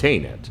you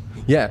contain it.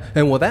 Yeah,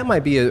 and well, that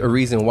might be a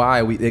reason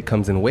why it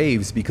comes in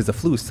waves, because the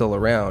flu is still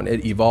around.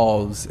 It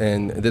evolves,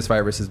 and this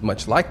virus is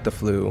much like the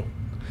flu.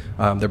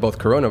 They're both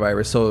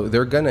coronavirus, so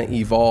they're going to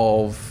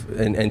evolve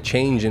and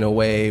change in a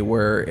way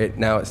where it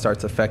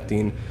starts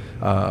affecting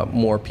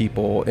more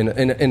people in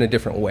a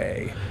different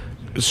way.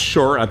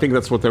 Sure, I think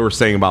that's what they were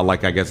saying about,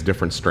 like, I guess,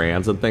 different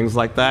strands and things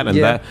like that, and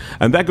Yeah.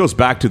 that goes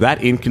back to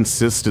that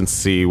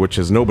inconsistency, which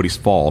is nobody's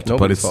fault,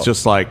 but it's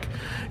just like,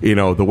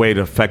 the way it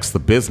affects the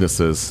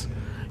businesses.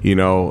 You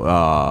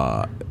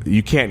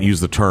can't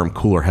use the term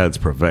 "cooler heads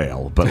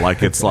prevail," but,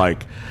 like, it's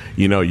like,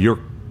 you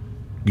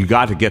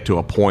got to get to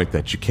a point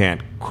that you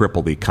can't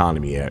cripple the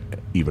economy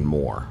even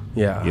more.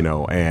 Yeah.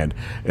 And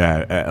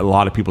a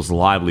lot of people's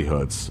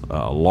livelihoods,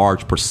 a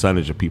large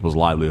percentage of people's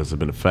livelihoods have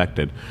been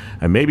affected,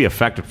 and maybe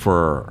affected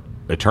for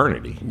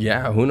eternity.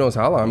 Yeah, who knows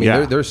how long? I mean,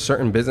 Yeah. there's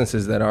certain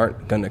businesses that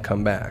aren't going to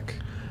come back.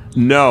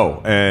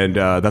 No, and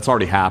that's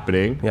already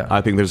happening. Yeah.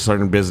 I think there's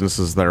certain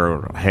businesses that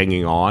are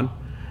hanging on.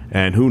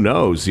 And who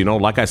knows?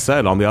 Like I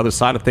said, on the other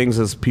side of things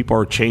is people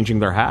are changing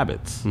their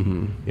habits.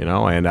 And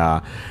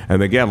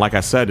again, like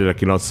I said,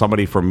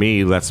 somebody for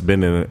me that's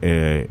been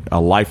in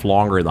a life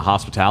longer in the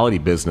hospitality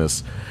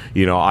business.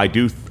 I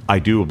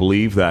do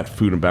believe that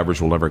food and beverage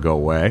will never go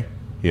away.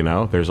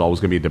 There's always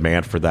going to be a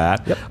demand for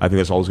that. Yep. I think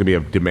there's always going to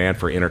be a demand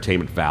for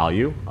entertainment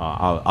value.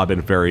 I've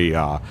been very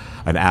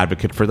an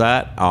advocate for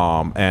that,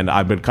 and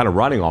I've been kind of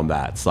running on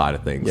that side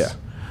of things. Yeah.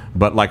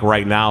 But, like,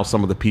 right now,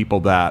 some of the people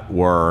that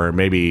were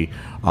maybe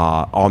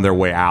on their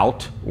way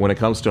out when it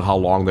comes to how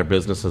long their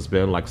business has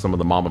been, like some of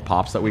the mom and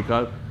pops that we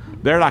cut,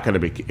 they're not going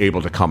to be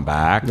able to come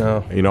back.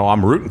 No.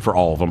 I'm rooting for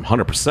all of them,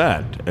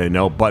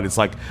 100%. But it's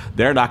like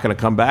they're not going to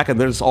come back. And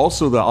there's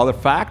also the other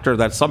factor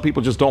that some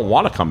people just don't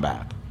want to come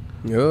back.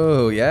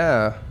 Oh,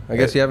 yeah. I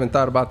guess you haven't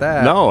thought about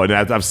that. No, and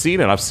I've seen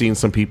it. I've seen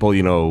some people,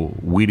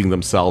 weeding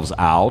themselves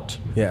out.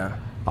 Yeah.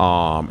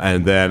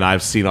 And then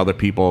I've seen other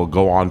people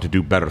go on to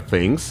do better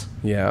things.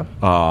 Yeah.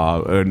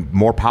 And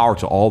more power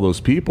to all those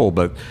people.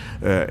 But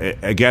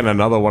again,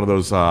 another one of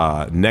those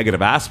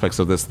negative aspects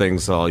of this thing.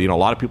 So, a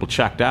lot of people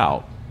checked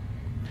out.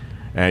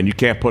 And you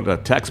can't put a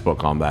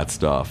textbook on that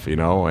stuff,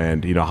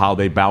 and, how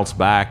they bounce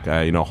back.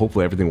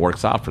 Hopefully everything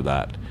works out for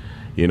that.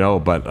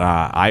 But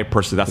I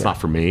personally, that's not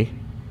for me.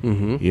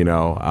 Mm-hmm.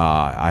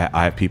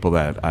 I have people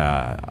that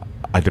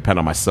I depend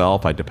on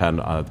myself.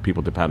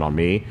 People depend on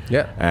me.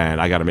 Yeah.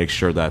 And I got to make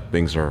sure that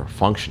things are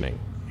functioning,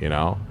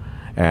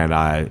 And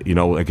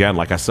again,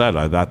 like I said,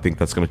 I think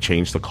that's going to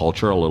change the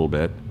culture a little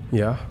bit.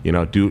 Yeah.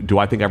 Do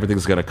I think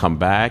everything's going to come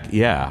back?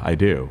 Yeah, I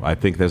do. I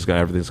think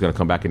everything's going to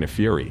come back in a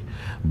fury.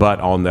 But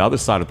on the other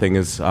side of things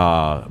is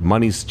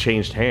money's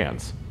changed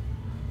hands.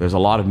 There's a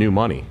lot of new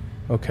money.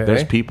 Okay.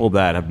 There's people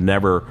that have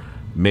never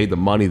made the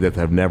money that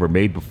they've never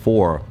made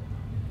before.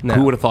 No.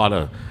 Who would have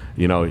thought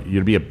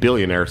you'd be a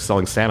billionaire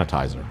selling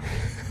sanitizer?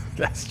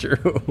 That's true.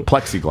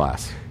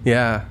 Plexiglass.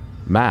 Yeah.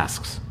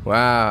 Masks.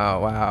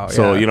 Wow.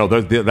 So,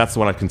 yeah. that's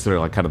what I consider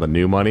like kind of the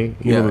new money,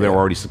 even though they were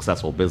already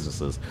successful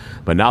businesses.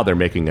 But now they're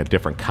making a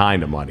different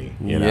kind of money,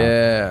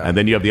 Yeah. And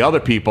then you have the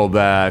other people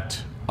that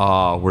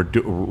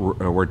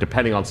were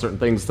depending on certain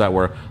things that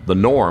were the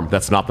norm.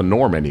 That's not the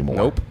norm anymore.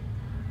 Nope.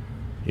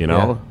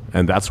 Yeah.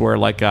 And that's where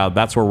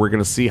that's where we're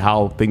going to see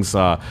how things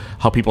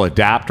how people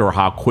adapt or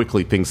how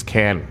quickly things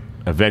can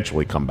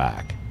eventually come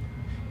back.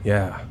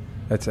 Yeah.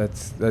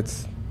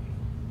 That's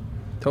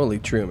totally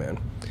true, man.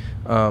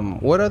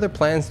 What other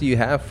plans do you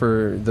have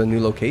for the new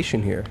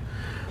location here?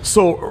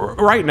 So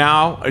right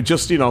now,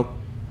 just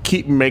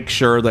make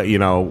sure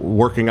that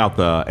working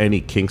out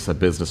any kinks that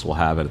business will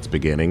have at its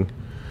beginning.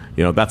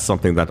 That's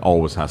something that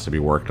always has to be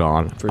worked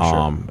on. For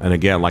sure. And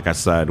again, like I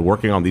said,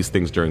 working on these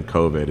things during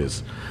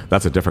COVID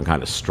that's a different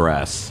kind of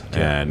stress,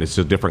 and it's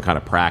a different kind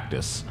of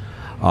practice.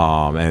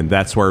 And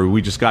that's where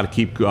we just got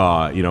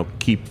to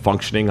keep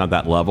functioning on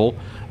that level.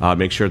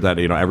 Make sure that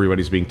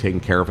everybody's being taken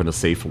care of in a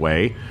safe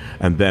way,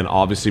 and then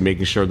obviously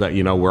making sure that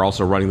we're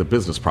also running the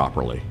business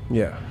properly.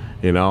 Yeah.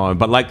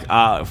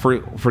 But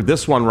for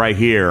this one right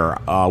here,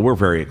 we're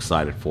very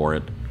excited for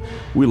it.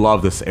 We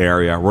love this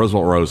area.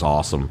 Roosevelt Row is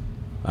awesome.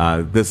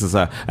 This is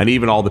and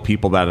even all the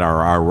people that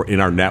are in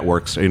our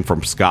networks in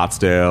from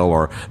Scottsdale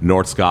or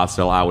North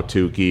Scottsdale,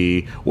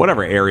 Ahwatukee,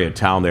 whatever area of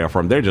town they are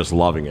from, they're just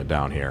loving it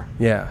down here.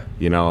 Yeah.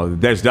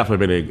 There's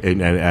definitely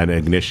been an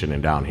ignition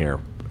in down here.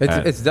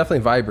 It's definitely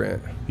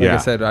vibrant. Like I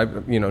said,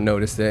 I've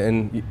noticed it,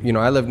 and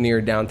I live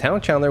near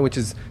downtown Chandler, which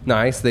is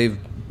nice. They've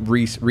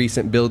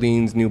recent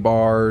buildings, new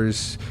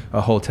bars,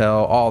 a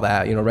hotel, all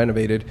that,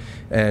 renovated.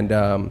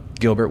 And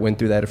Gilbert went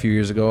through that a few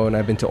years ago, and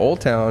I've been to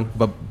Old Town.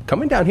 But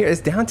coming down here,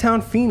 it's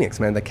downtown Phoenix,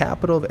 man, the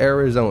capital of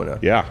Arizona.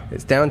 Yeah.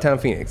 It's downtown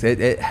Phoenix.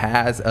 It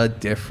has a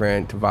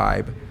different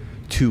vibe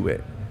to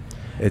it.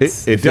 It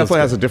definitely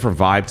has a different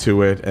vibe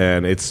to it,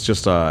 and it's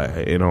just,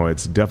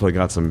 it's definitely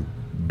got some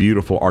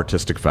beautiful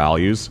artistic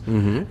values,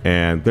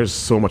 and there's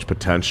so much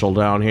potential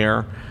down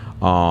here.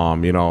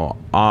 I'm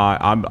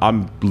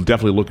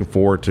definitely looking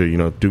forward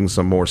to doing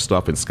some more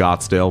stuff in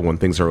Scottsdale when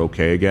things are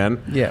okay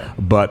again. Yeah.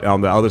 But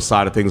on the other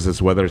side of things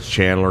is whether it's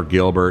Chandler,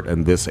 Gilbert,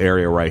 and this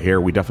area right here,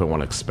 we definitely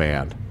want to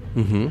expand.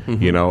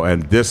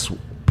 And this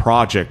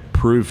project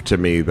proved to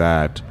me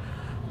that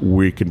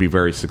we can be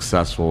very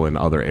successful in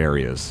other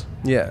areas.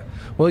 Yeah.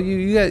 Well,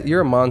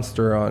 you're a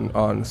monster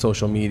on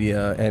social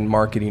media and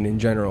marketing in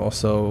general.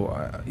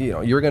 So,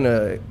 you're going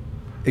to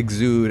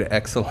exude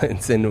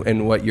excellence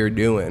in what you're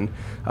doing.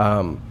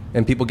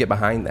 And people get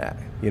behind that,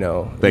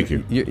 Thank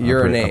you.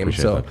 You're a name.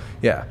 So,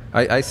 that.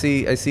 I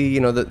see,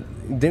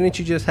 didn't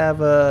you just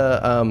have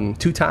a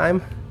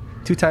two-time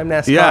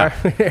NASCAR?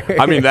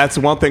 Yeah. I mean, that's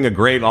one thing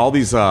all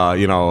these,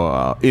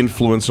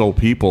 influential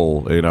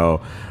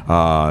people,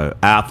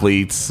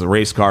 athletes,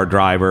 race car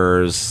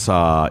drivers,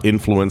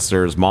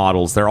 influencers,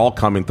 models, they're all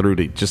coming through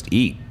to just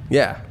eat.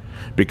 Yeah.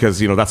 Because,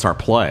 that's our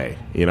play.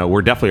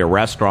 We're definitely a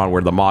restaurant. We're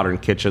the modern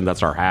kitchen.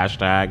 That's our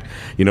hashtag,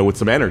 with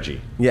some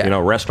energy. Yeah.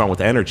 Restaurant with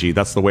energy.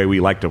 That's the way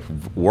we like to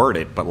word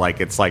it. But,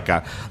 it's like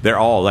they're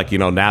all,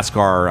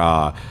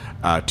 NASCAR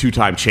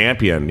two-time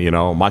champion,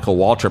 Michael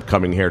Waltrip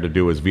coming here to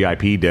do his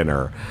VIP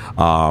dinner.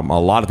 A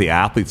lot of the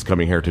athletes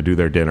coming here to do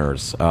their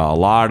dinners. A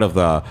lot of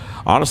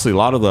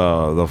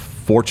the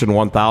Fortune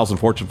 1000,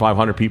 Fortune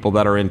 500 people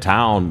that are in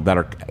town that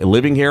are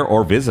living here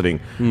or visiting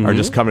are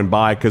just coming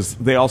by because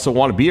they also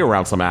want to be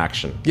around some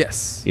action.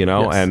 Yes.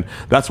 Yes. And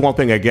that's one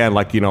thing, again,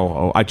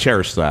 I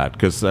cherish that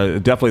because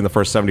definitely in the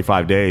first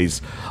 75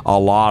 days, a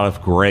lot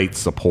of great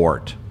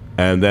support.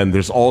 And then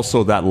there's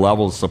also that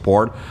level of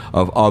support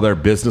of other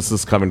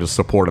businesses coming to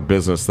support a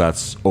business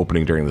that's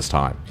opening during this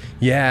time.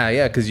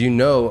 Yeah, because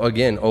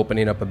again,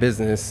 opening up a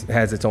business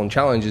has its own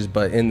challenges,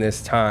 but in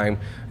this time,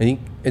 I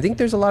think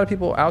there's a lot of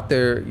people out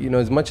there,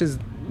 as much as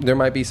there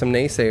might be some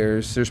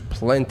naysayers, there's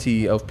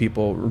plenty of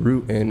people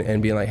rooting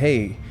and being like,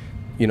 hey,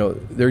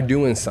 they're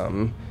doing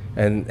something,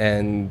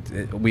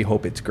 and we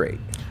hope it's great.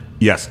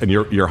 Yes, and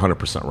you're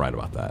 100% right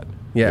about that.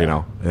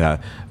 Yeah.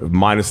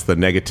 Minus the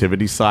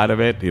negativity side of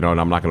it, and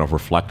I'm not going to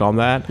reflect on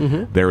that.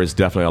 There is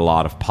definitely a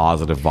lot of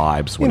positive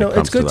vibes when it comes to that.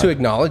 It's good to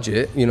acknowledge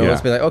it.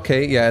 It's be like,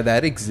 okay, yeah,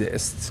 that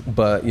exists,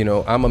 but, I'm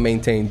going to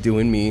maintain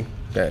doing me.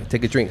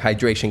 Take a drink,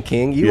 Hydration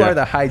King. You are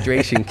the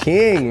Hydration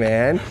King,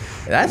 man.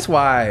 That's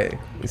why.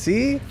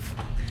 See?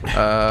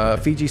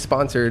 Fiji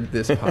sponsored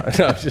this. No, I'm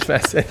just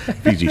messing.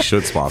 Fiji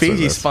should sponsor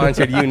Fiji this.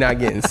 sponsored you not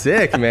getting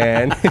sick,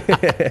 man.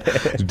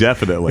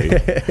 Definitely.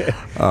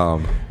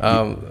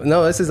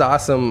 No, this is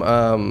awesome.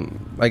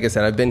 Like I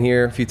said, I've been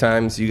here a few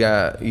times. You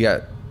got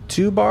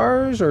 2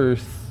 bars or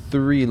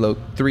three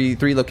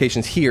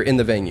locations here in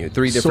the venue.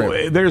 3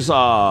 different.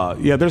 So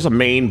there's a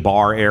main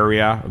bar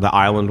area, the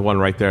island one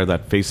right there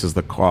that faces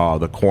the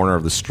corner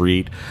of the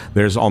street.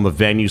 There's on the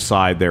venue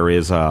side there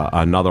is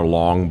another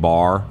long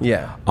bar.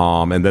 Yeah.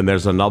 And then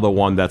there's another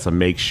one that's a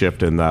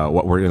makeshift in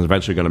what we're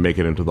eventually going to make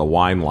it into the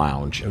wine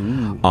lounge.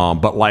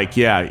 But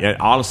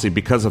honestly,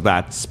 because of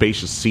that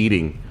spacious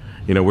seating.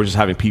 We're just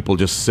having people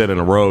just sit in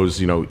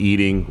rows,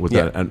 eating with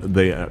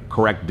the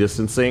correct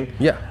distancing.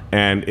 Yeah.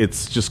 And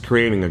it's just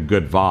creating a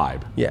good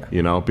vibe.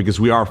 Yeah. Because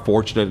we are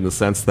fortunate in the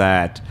sense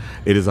that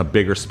it is a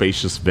bigger,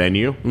 spacious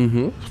venue.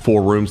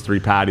 4 rooms, 3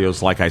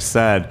 patios, like I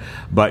said.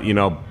 But,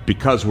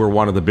 because we're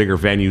one of the bigger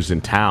venues in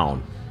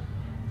town,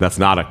 that's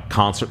not a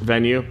concert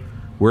venue,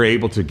 we're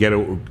able to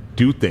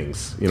do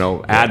things,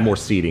 add more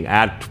seating,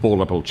 add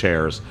fold-up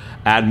chairs,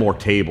 add more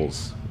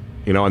tables,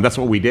 and that's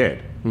what we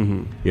did.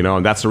 And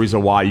that's the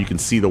reason why you can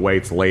see the way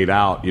it's laid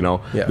out.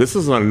 This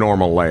isn't a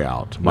normal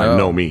layout by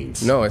no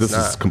means. No, it's this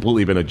not. has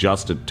completely been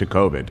adjusted to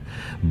COVID,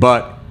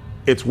 but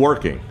it's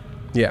working.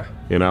 Yeah.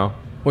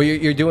 Well,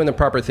 you're doing the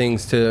proper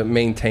things to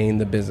maintain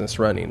the business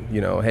running.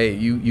 Hey,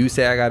 you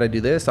say I got to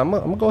do this, I'm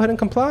gonna go ahead and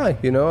comply.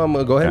 I'm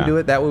gonna go ahead and do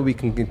it. That way we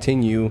can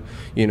continue,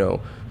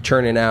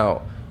 churning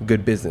out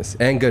good business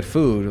and good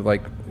food.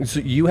 Like, so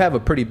you have a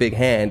pretty big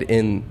hand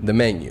in the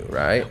menu,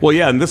 right? Well,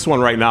 yeah, and this one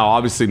right now,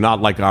 obviously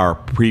not like our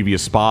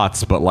previous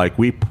spots, but like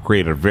we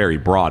created a very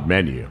broad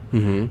menu,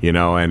 you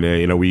know,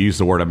 and we use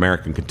the word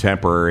American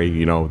contemporary.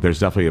 You know, there's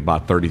definitely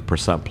about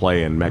 30%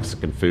 play in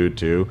Mexican food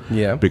too,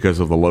 because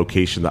of the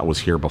location that was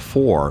here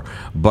before.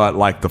 But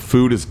like the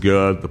food is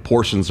good, the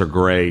portions are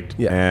great,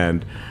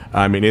 and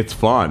I mean it's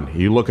fun.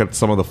 You look at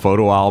some of the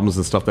photo albums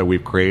and stuff that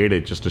we've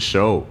created just to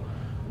show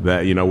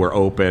that, you know, we're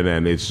open,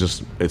 and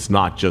it's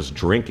not just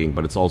drinking,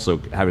 but it's also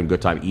having a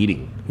good time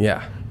eating.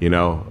 Yeah. You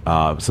know,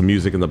 some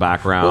music in the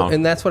background. Well,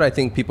 and that's what I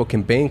think people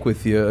can bank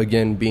with you,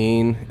 again,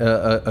 being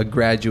a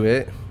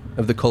graduate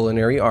of the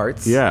culinary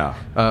arts. Yeah.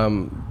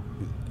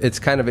 It's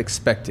kind of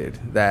expected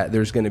that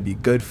there's going to be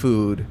good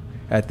food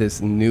at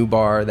this new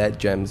bar that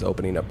Jem's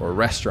opening up, or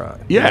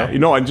restaurant. Yeah, you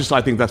know, and just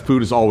I think that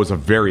food is always a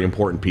very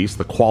important piece.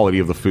 The quality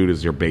of the food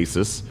is your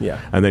basis. Yeah.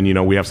 And then, you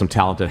know, we have some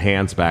talented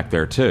hands back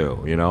there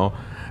too, you know.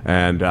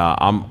 And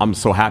I'm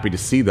so happy to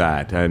see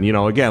that. And, you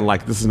know, again,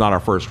 like this is not our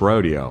first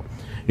rodeo.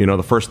 You know,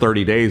 the first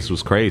 30 days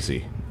was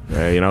crazy.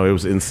 You know, it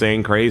was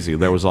insane crazy.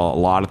 There was a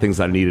lot of things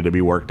that needed to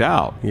be worked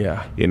out.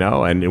 Yeah. You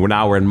know, and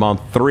we're in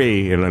month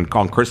 3, and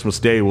on Christmas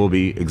Day will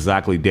be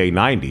exactly day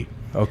 90.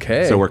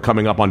 Okay. So we're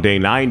coming up on day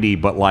 90,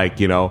 but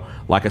like, you know,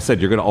 like I said,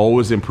 you're going to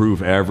always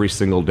improve every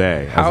single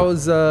day.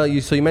 How's so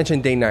you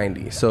mentioned day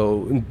 90.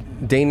 So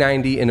day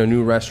 90 in a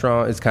new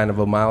restaurant is kind of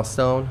a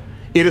milestone?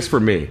 It is for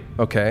me.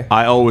 Okay.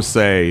 I always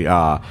say,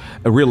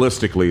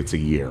 realistically, it's a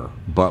year.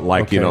 But,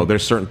 like, you know,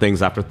 there's certain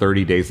things after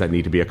 30 days that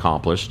need to be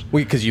accomplished.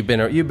 Because you've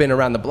been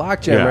around the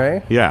block, Jem,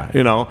 right? Yeah,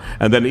 you know.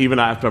 And then even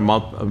after a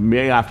month,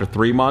 maybe after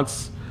 3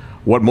 months,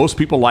 what most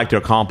people like to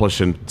accomplish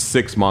in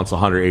 6 months,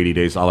 180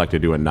 days, I like to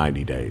do in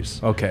 90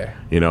 days. Okay.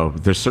 You know,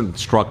 there's certain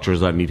structures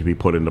that need to be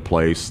put into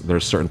place.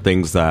 There's certain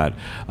things that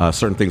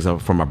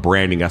from a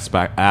branding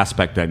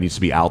aspect that needs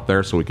to be out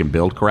there so we can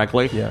build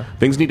correctly. Yeah.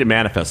 Things need to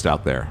manifest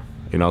out there.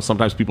 You know,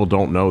 sometimes people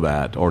don't know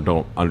that or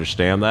don't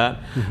understand that.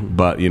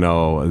 But, you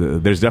know,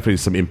 there's definitely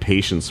some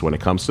impatience when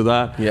it comes to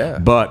that. Yeah.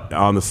 But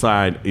on the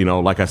side, you know,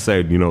 like I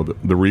said, you know,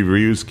 the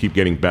reviews keep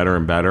getting better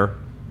and better.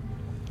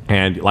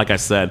 And like I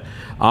said,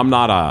 I'm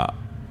not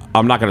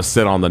going to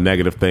sit on the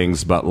negative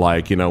things, but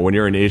like, you know, when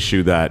you're an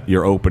issue that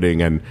you're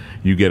opening and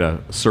you get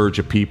a surge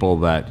of people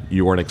that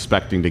you weren't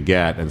expecting to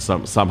get, and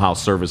somehow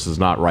service is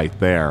not right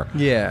there.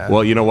 Yeah.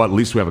 Well, you know what? At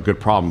least we have a good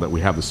problem that we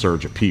have the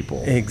surge of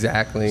people.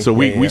 Exactly. So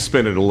we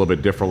spin it a little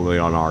bit differently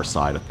on our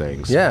side of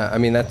things. Yeah. I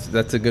mean,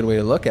 that's a good way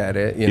to look at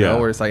it, you know,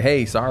 where it's like,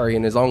 hey, sorry.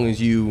 And as long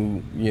as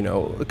you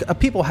know,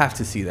 people have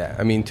to see that.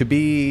 I mean, to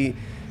be,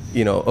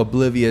 you know,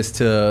 oblivious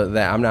to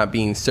that I'm not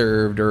being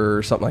served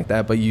or something like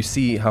that, but you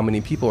see how many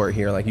people are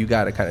here, like you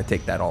got to kind of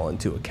take that all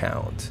into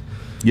account.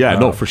 Yeah,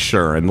 no, for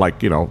sure. And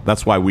like, you know,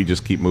 that's why we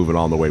just keep moving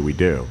on the way we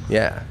do.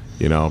 Yeah.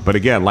 You know, but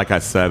again, like I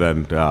said,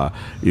 and,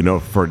 you know,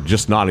 for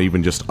just not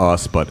even just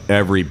us, but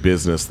every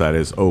business that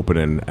is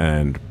open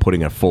and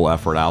putting a full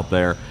effort out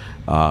there,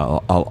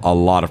 a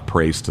lot of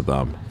praise to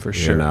them. For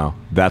sure. You know,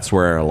 that's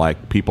where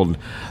like people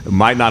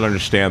might not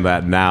understand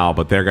that now,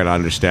 but they're going to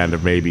understand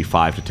it maybe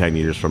 5 to 10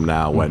 years from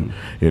now when,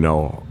 you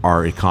know,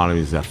 our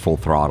economy is at full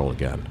throttle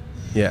again.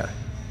 Yeah.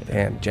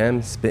 Damn,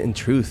 Jem spitting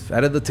truth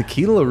out of the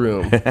tequila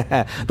room.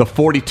 The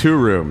 42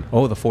 room.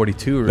 Oh, the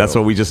 42 room. That's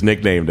what we just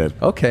nicknamed it.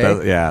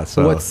 Okay. Yeah.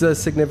 So what's the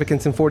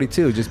significance in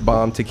 42? Just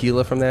bomb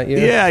tequila from that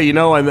year? Yeah, you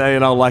know, and you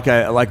know,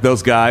 like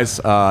those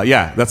guys.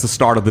 Yeah, that's the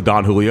start of the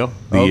Don Julio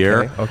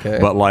year. Okay.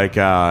 But like,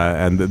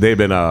 and they've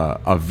been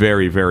a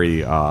very,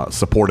 very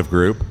supportive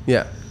group.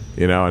 Yeah.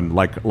 You know, and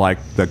like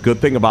the good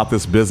thing about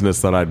this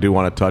business that I do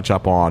want to touch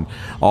up on,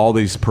 all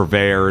these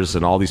purveyors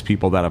and all these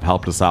people that have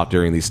helped us out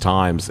during these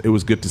times, it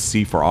was good to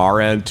see for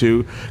our end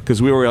too,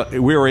 because we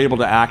were able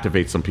to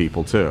activate some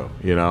people too,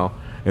 you know,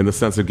 in the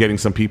sense of getting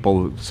some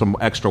people some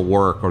extra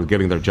work or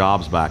getting their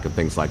jobs back and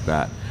things like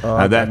that.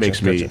 And that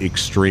makes me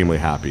extremely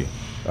happy.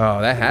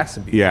 Oh, that has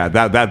to be. Yeah,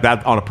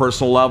 that on a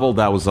personal level,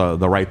 that was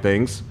the right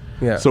things.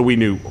 Yeah. So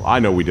I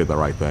know we did the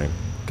right thing.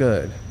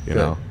 Good. You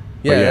know.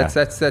 Yeah,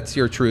 that's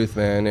your truth,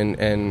 man,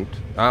 and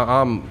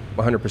I'm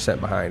 100%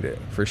 behind it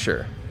for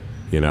sure.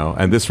 You know,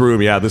 and this room,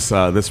 this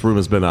room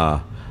has been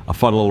a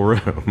fun little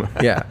room.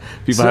 Yeah,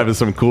 people having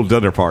some cool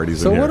dinner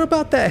parties. So in here. What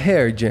about that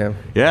hair, Jem?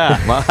 Yeah,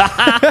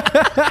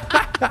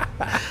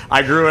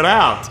 I grew it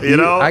out. You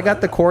know, I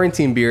got the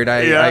quarantine beard.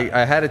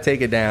 I had to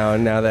take it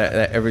down now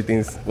that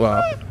everything's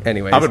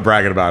Anyways, I've been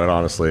bragging about it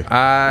honestly.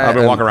 I've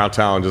been walking around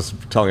town just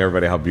telling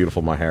everybody how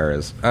beautiful my hair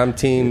is. I'm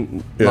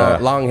team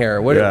long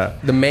hair.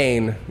 The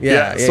mane?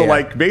 So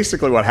like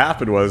basically what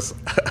happened was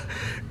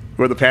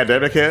when the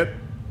pandemic hit,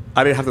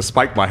 I didn't have to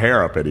spike my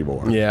hair up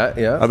anymore. Yeah,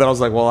 yeah. And then I was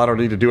like, well, I don't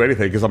need to do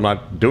anything because I'm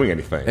not doing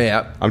anything.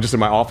 Yeah. I'm just in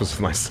my office with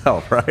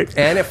myself, right?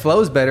 And it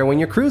flows better when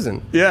you're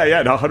cruising.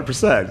 Yeah, no,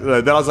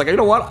 100%. Then I was like, you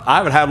know what? I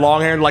haven't had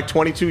long hair in like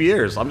 22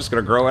 years. I'm just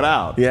going to grow it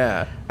out.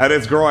 Yeah. and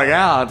it's growing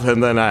out,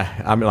 and then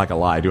I mean, like a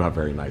lie, I do have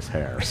very nice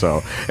hair,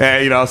 so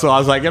you know, so I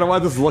was like, you know what,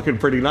 this is looking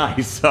pretty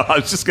nice, so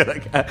I'm just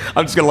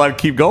gonna let it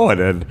keep going,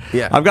 and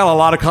I've got a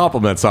lot of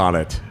compliments on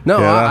it. No,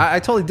 I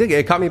totally dig it.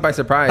 It caught me by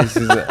surprise.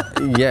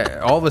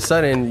 Yeah, all of a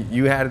sudden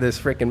you had this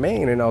freaking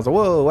mane, and I was like,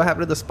 whoa, what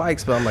happened to the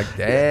spikes? But I'm like,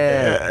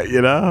 damn,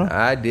 you know,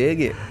 I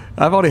dig it.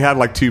 I've only had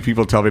like 2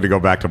 people tell me to go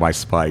back to my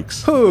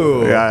spikes.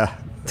 Who? Yeah.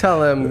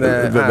 Tell them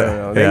that, I don't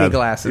know, they need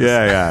glasses.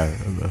 Yeah.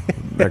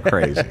 They're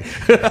crazy.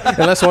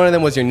 Unless one of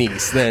them was your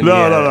niece, then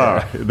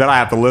no. Then I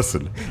have to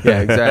listen.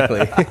 Yeah,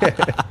 exactly.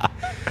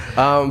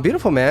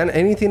 Beautiful, man.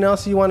 Anything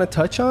else you want to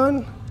touch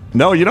on?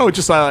 No, you know,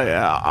 just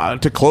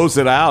to close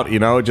it out, you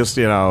know, just,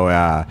 you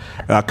know,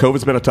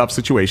 COVID's been a tough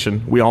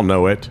situation. We all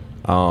know it.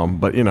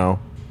 But, you know,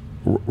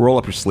 roll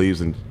up your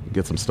sleeves and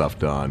get some stuff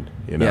done,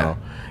 you know. Yeah.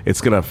 It's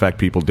going to affect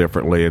people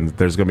differently, and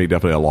there's going to be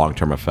definitely a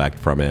long-term effect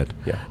from it.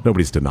 Yeah.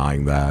 Nobody's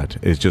denying that.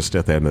 It's just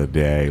at the end of the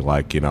day,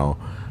 like, you know,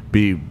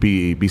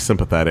 be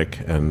sympathetic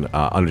and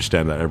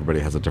understand that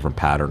everybody has a different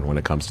pattern when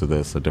it comes to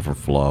this, a different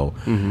flow.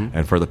 Mm-hmm.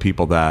 And for the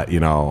people that,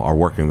 you know, are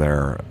working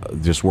there,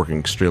 just working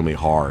extremely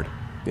hard,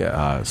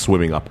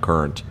 swimming up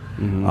current,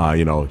 mm-hmm.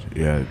 You know,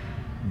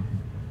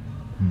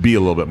 be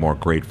a little bit more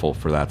grateful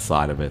for that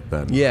side of it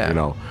than, you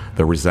know,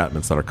 the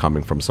resentments that are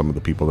coming from some of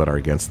the people that are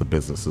against the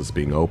businesses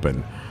being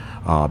open.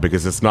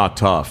 Because it's not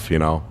tough, you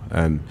know,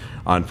 and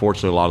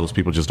unfortunately a lot of those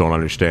people just don't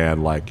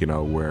understand, like, you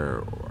know,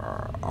 where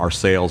our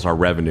sales, our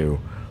revenue,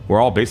 we're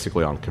all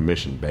basically on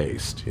commission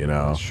based, you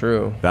know. That's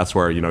true. That's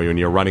where, you know, when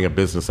you're running a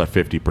business at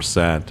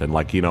 50%, and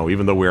like, you know,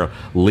 even though we're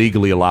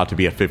legally allowed to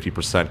be at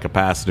 50%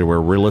 capacity, we're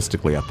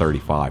realistically at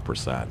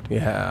 35%.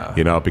 Yeah.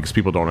 You know, because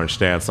people don't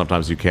understand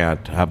sometimes you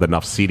can't have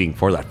enough seating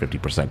for that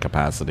 50%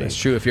 capacity. It's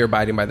true if you're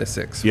abiding by the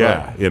 6.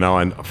 Yeah, right. You know,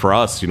 and for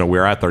us, you know,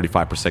 we're at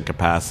 35%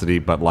 capacity,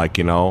 but like,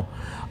 you know,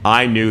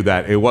 I knew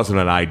that it wasn't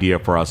an idea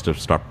for us to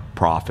start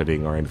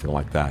profiting or anything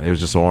like that. It was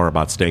just more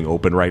about staying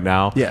open right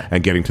now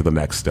and getting to the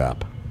next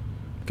step.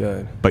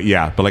 Good. But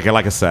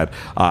like I said,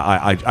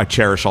 I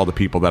cherish all the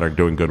people that are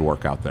doing good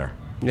work out there.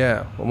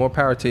 Yeah. Well, more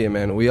power to you,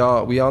 man. We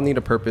all need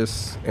a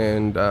purpose,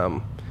 and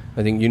I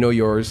think you know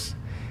yours.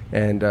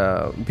 And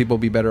people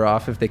will be better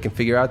off if they can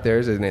figure out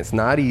theirs, and it's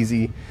not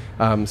easy.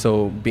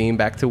 So being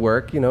back to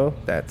work, you know,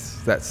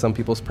 that's some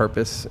people's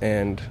purpose,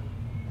 and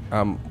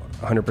I'm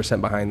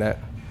 100% behind that.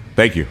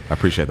 Thank you. I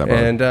appreciate that,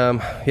 brother. And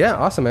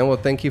awesome, man. Well,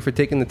 thank you for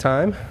taking the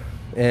time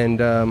and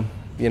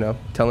you know,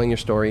 telling your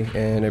story.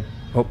 And I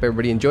hope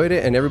everybody enjoyed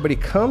it. And everybody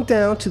come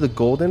down to the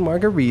Golden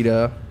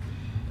Margarita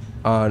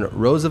on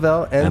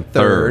Roosevelt and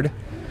 3rd,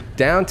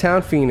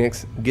 downtown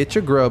Phoenix. Get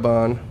your grub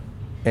on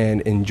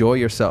and enjoy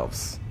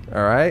yourselves.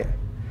 All right?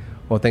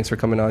 Well, thanks for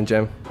coming on,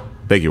 Jem.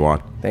 Thank you,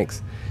 Juan.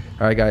 Thanks.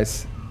 All right,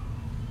 guys.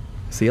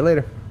 See you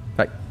later.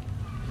 Bye.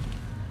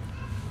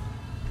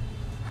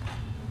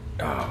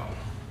 Oh.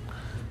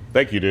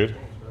 Thank you, dude.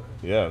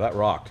 Yeah, that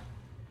rocked.